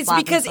my pants.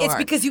 But it's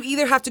because you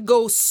either have to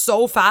go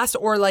so fast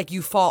or like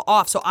you fall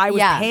off. So I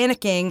was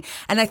panicking,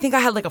 and I think I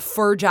had like a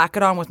fur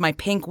jacket on with my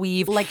pink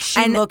weave. Like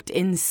she looked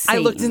insane. I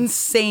looked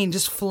insane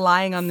just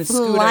flying on the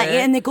scooter.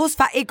 And it goes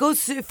fast. It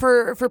goes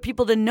for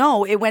people to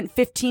know. It went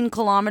 15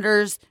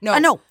 kilometers.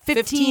 No,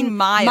 15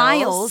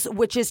 miles,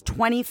 which is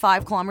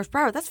 25 kilometers per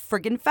hour. That's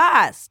friggin'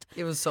 fast.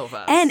 It was so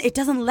fast. And it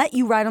doesn't let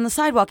you ride on the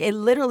sidewalk. It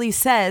literally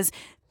says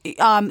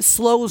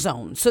slow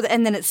zone.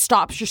 And then it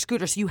stops your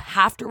scooter. So you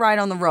have to ride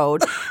on the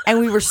road. And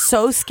we were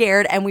so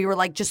scared, and we were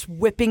like just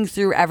whipping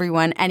through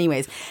everyone.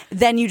 Anyways,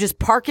 then you just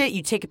park it.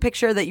 You take a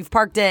picture that you've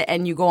parked it,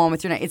 and you go on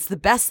with your night. It's the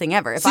best thing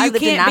ever. If I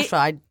lived in Nashville,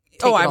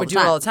 I would do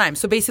it all the time.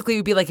 So basically, it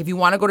would be like if you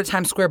want to go to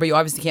Times Square, but you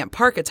obviously can't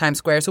park at Times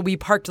Square. So we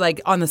parked like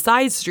on the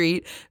side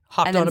street,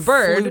 hopped on a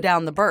bird, flew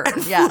down the bird,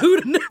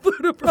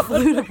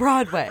 flew to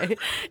Broadway.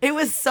 It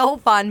was so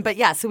fun. But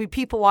yeah, so we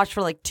people watched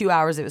for like 2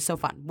 hours. It was so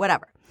fun.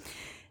 Whatever.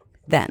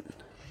 Then,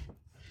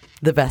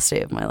 the best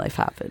day of my life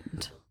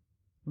happened.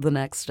 The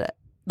next day.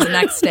 The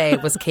next day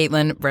was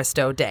Caitlin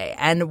Bristow Day,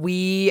 and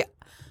we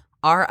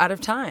are out of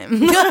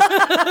time.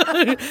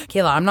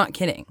 Kayla, I'm not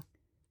kidding.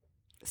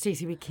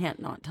 Stacey, we can't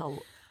not tell.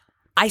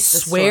 I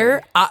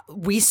swear,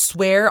 we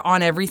swear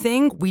on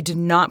everything. We did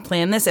not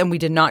plan this, and we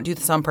did not do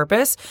this on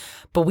purpose.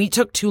 But we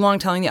took too long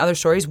telling the other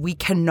stories. We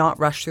cannot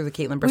rush through the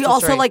Caitlin Bristow story. We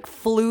also like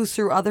flew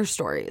through other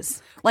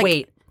stories. Like,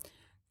 wait,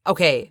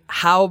 okay.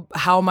 How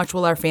much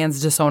will our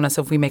fans disown us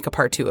if we make a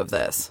part 2 of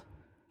this?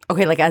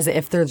 Okay, like as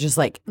if they're just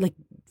like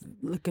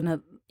looking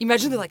at.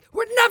 Imagine they're like,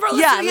 we're never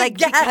listening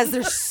again. Because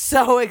they're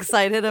so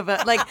excited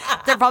about, like,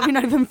 they're probably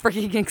not even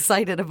freaking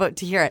excited about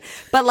to hear it.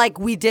 But like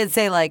we did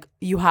say, like,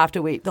 you have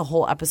to wait the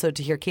whole episode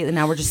to hear Caitlin.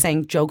 Now we're just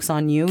saying jokes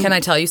on you. Can I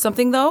tell you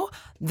something though?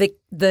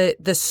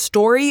 The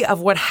story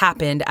of what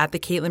happened at the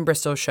Caitlin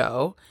Bristow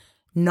show,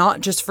 not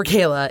just for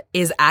Kayla,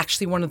 is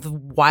actually one of the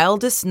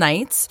wildest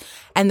nights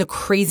and the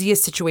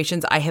craziest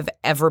situations I have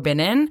ever been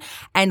in,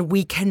 and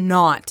we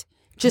cannot.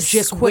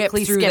 Just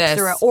quickly skip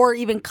through it, or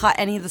even cut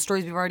any of the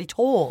stories we've already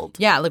told.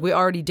 Yeah, like we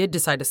already did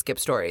decide to skip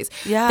stories.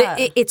 Yeah.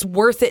 It's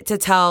worth it to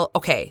tell,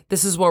 okay,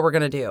 this is what we're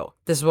going to do.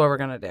 This is what we're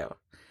going to do.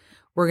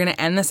 We're going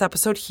to end this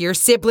episode here.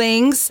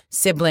 Siblings,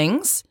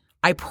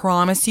 I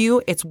promise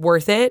you it's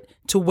worth it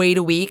to wait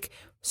a week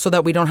so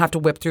that we don't have to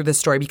whip through this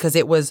story because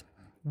it was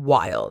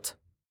wild.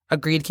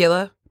 Agreed,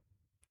 Kayla?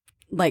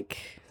 Like,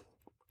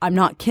 I'm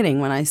not kidding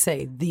when I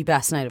say the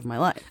best night of my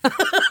life.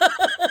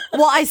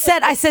 Well, I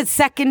said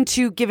second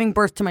to giving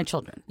birth to my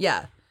children.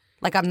 Yeah.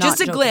 Like, I'm not just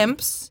a joking.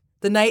 Glimpse.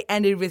 The night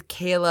ended with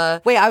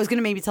Kayla. Wait, I was going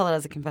to maybe tell it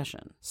as a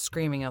confession.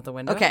 Screaming out the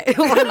window. Okay.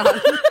 Why not?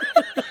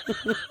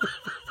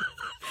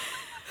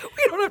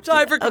 We don't have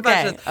time for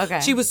confessions. Okay.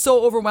 She was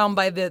so overwhelmed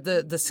by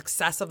the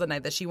success of the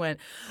night that she went,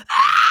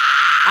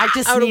 I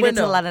just out needed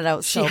window. To let it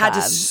out so She had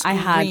bad. to scream. I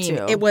had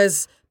to. It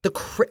was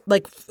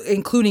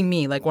including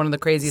me, like one of the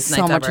craziest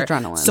so nights much ever.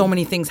 Adrenaline. So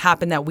many things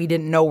happened that we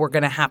didn't know were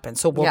going to happen.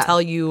 So we'll tell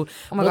you.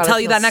 We'll tell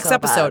you that next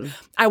episode. Bad.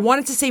 I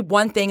wanted to say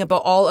one thing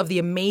about all of the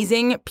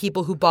amazing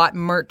people who bought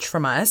merch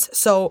from us.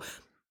 So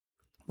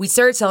we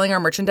started selling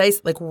our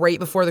merchandise like right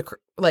before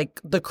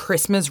the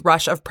Christmas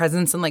rush of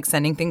presents and like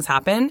sending things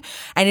happened,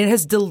 and it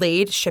has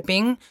delayed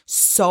shipping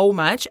so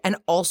much. And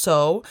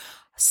also,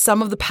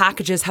 some of the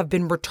packages have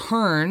been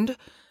returned.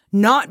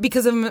 Not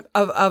because of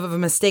a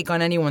mistake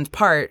on anyone's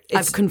part.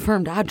 I've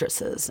confirmed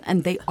addresses,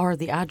 and they are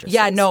the addresses.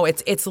 Yeah, no,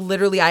 it's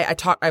literally.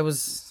 I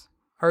was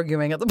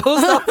arguing at the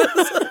post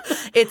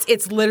office.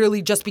 It's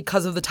literally just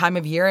because of the time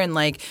of year, and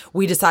like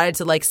we decided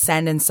to like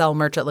send and sell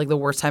merch at like the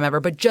worst time ever.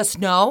 But just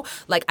know,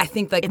 like I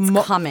think like it's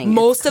coming.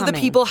 Most of the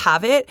people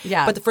have it.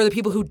 Yeah. But for the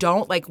people who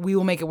don't, like we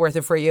will make it worth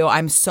it for you.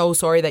 I'm so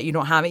sorry that you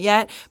don't have it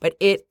yet, but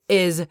it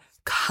is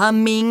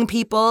coming,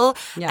 people.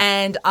 Yeah.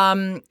 And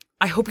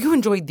I hope you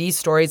enjoyed these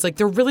stories. Like,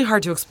 they're really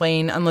hard to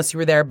explain unless you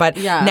were there. But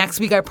next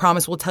week, I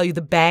promise, we'll tell you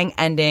the bang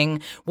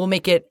ending. We'll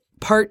make it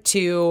part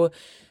 2.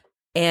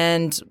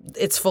 And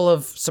it's full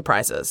of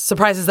surprises.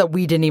 Surprises that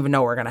we didn't even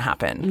know were going to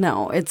happen.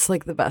 No, it's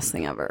like the best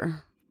thing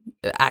ever.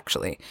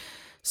 Actually.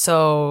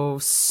 So,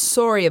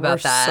 sorry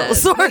about that.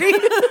 So sorry.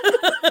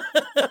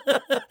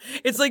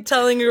 It's like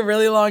telling a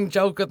really long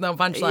joke with no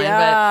punchline.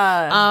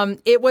 Yeah. But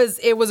it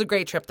was a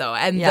great trip, though.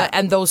 And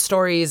and those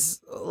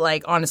stories,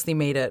 like, honestly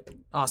made it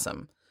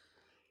awesome.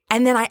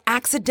 And then I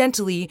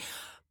accidentally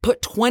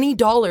put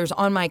 $20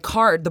 on my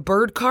card, the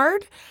bird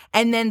card.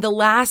 And then the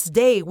last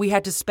day we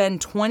had to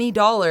spend $20.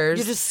 You're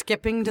just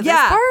skipping to this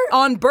part?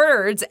 On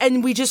birds.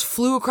 And we just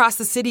flew across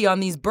the city on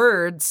these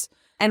birds.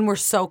 And we're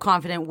so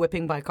confident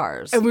whipping by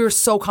cars. And we were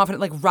so confident,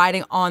 like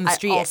riding on the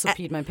street. I also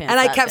peed my pants. And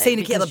I that kept day saying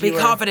to Kayla,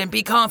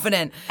 be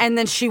confident. And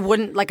then she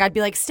wouldn't, like, I'd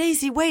be like,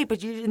 Stacey, wait.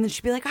 And then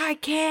she'd be like, I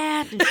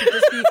can't. And she'd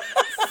just be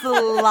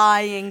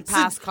flying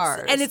past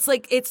cars. And it's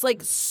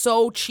like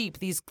so cheap,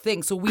 these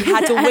things. So we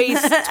had to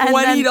waste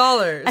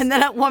 $20. And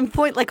then at one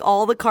point, like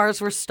all the cars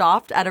were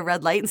stopped at a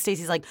red light, and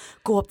Stacey's like,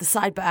 go up the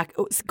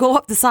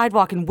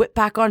sidewalk and whip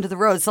back onto the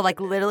road. So like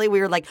literally we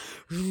were like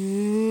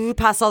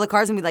past all the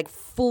cars, and we like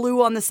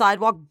flew on the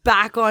sidewalk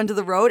back onto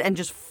the road and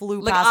just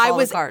flew past all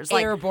the cars. I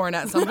was airborne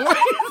at some point.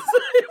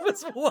 It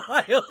was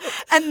wild.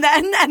 And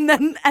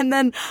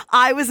then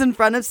I was in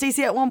front of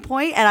Stacey at one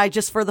point, and I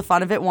just for the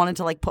fun of it wanted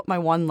to like put my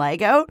one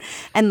leg out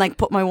and like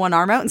put my one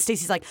arm out, and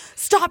Stacey's like,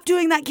 stop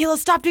doing that, Kayla,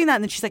 stop doing that.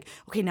 And then she's like,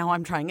 okay, now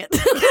I'm trying it.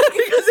 Because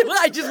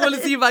I just want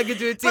to see if I could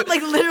do it too. But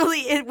like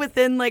literally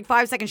within like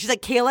 5 seconds, she's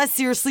like, Kayla,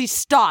 seriously,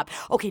 stop.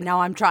 Okay,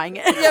 now I'm trying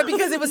it. Yeah,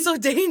 because it was so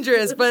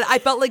dangerous. But I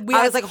felt like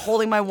I was like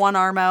holding my one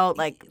arm out,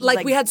 like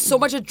we had so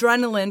much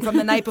adrenaline from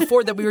the night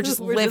before that we were just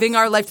living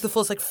our life to the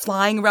fullest, like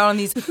flying around on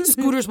these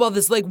scooters while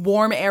this like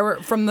warm air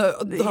from the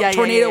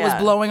tornado was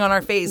blowing on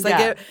our face.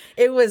 Like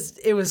it was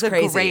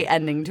crazy. A great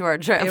ending to our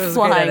trip. It was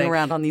flying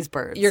around on these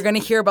birds. You're gonna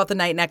hear about the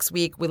night next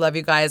week. We love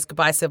you guys.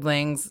 Goodbye,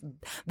 siblings.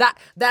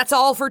 That's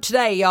all for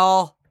today,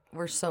 y'all.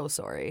 We're so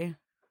sorry.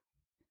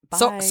 Bye.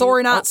 So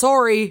sorry, not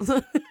sorry.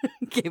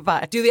 Okay,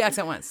 bye. Do the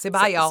accent once. Say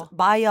bye, y'all.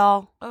 Bye,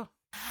 y'all. Oh.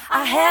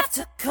 I have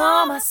to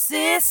call my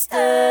sister.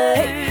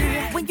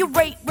 Hey, when you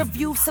rate,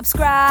 review,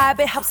 subscribe,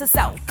 it helps us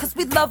out. Cause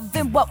we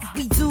loving what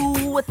we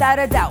do without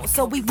a doubt.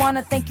 So we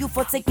wanna thank you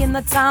for taking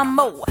the time,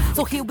 mo.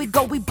 So here we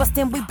go, we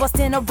bustin'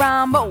 a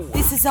rhyme, mo.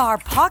 This is our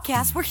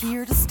podcast, we're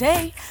here to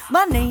stay.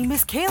 My name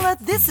is Kayla,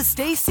 this is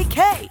Stacey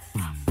K.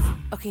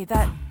 Okay,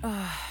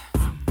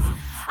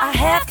 I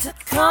have to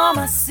call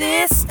my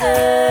sister.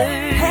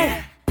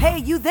 Hey,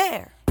 you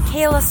there.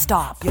 Kayla,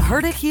 stop. You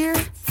heard it here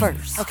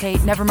first. Okay,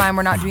 never mind.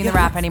 We're not doing the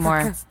rap anymore.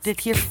 Heard it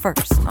here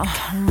first.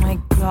 Oh my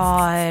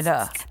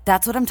God.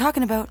 That's what I'm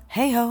talking about.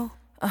 Hey ho.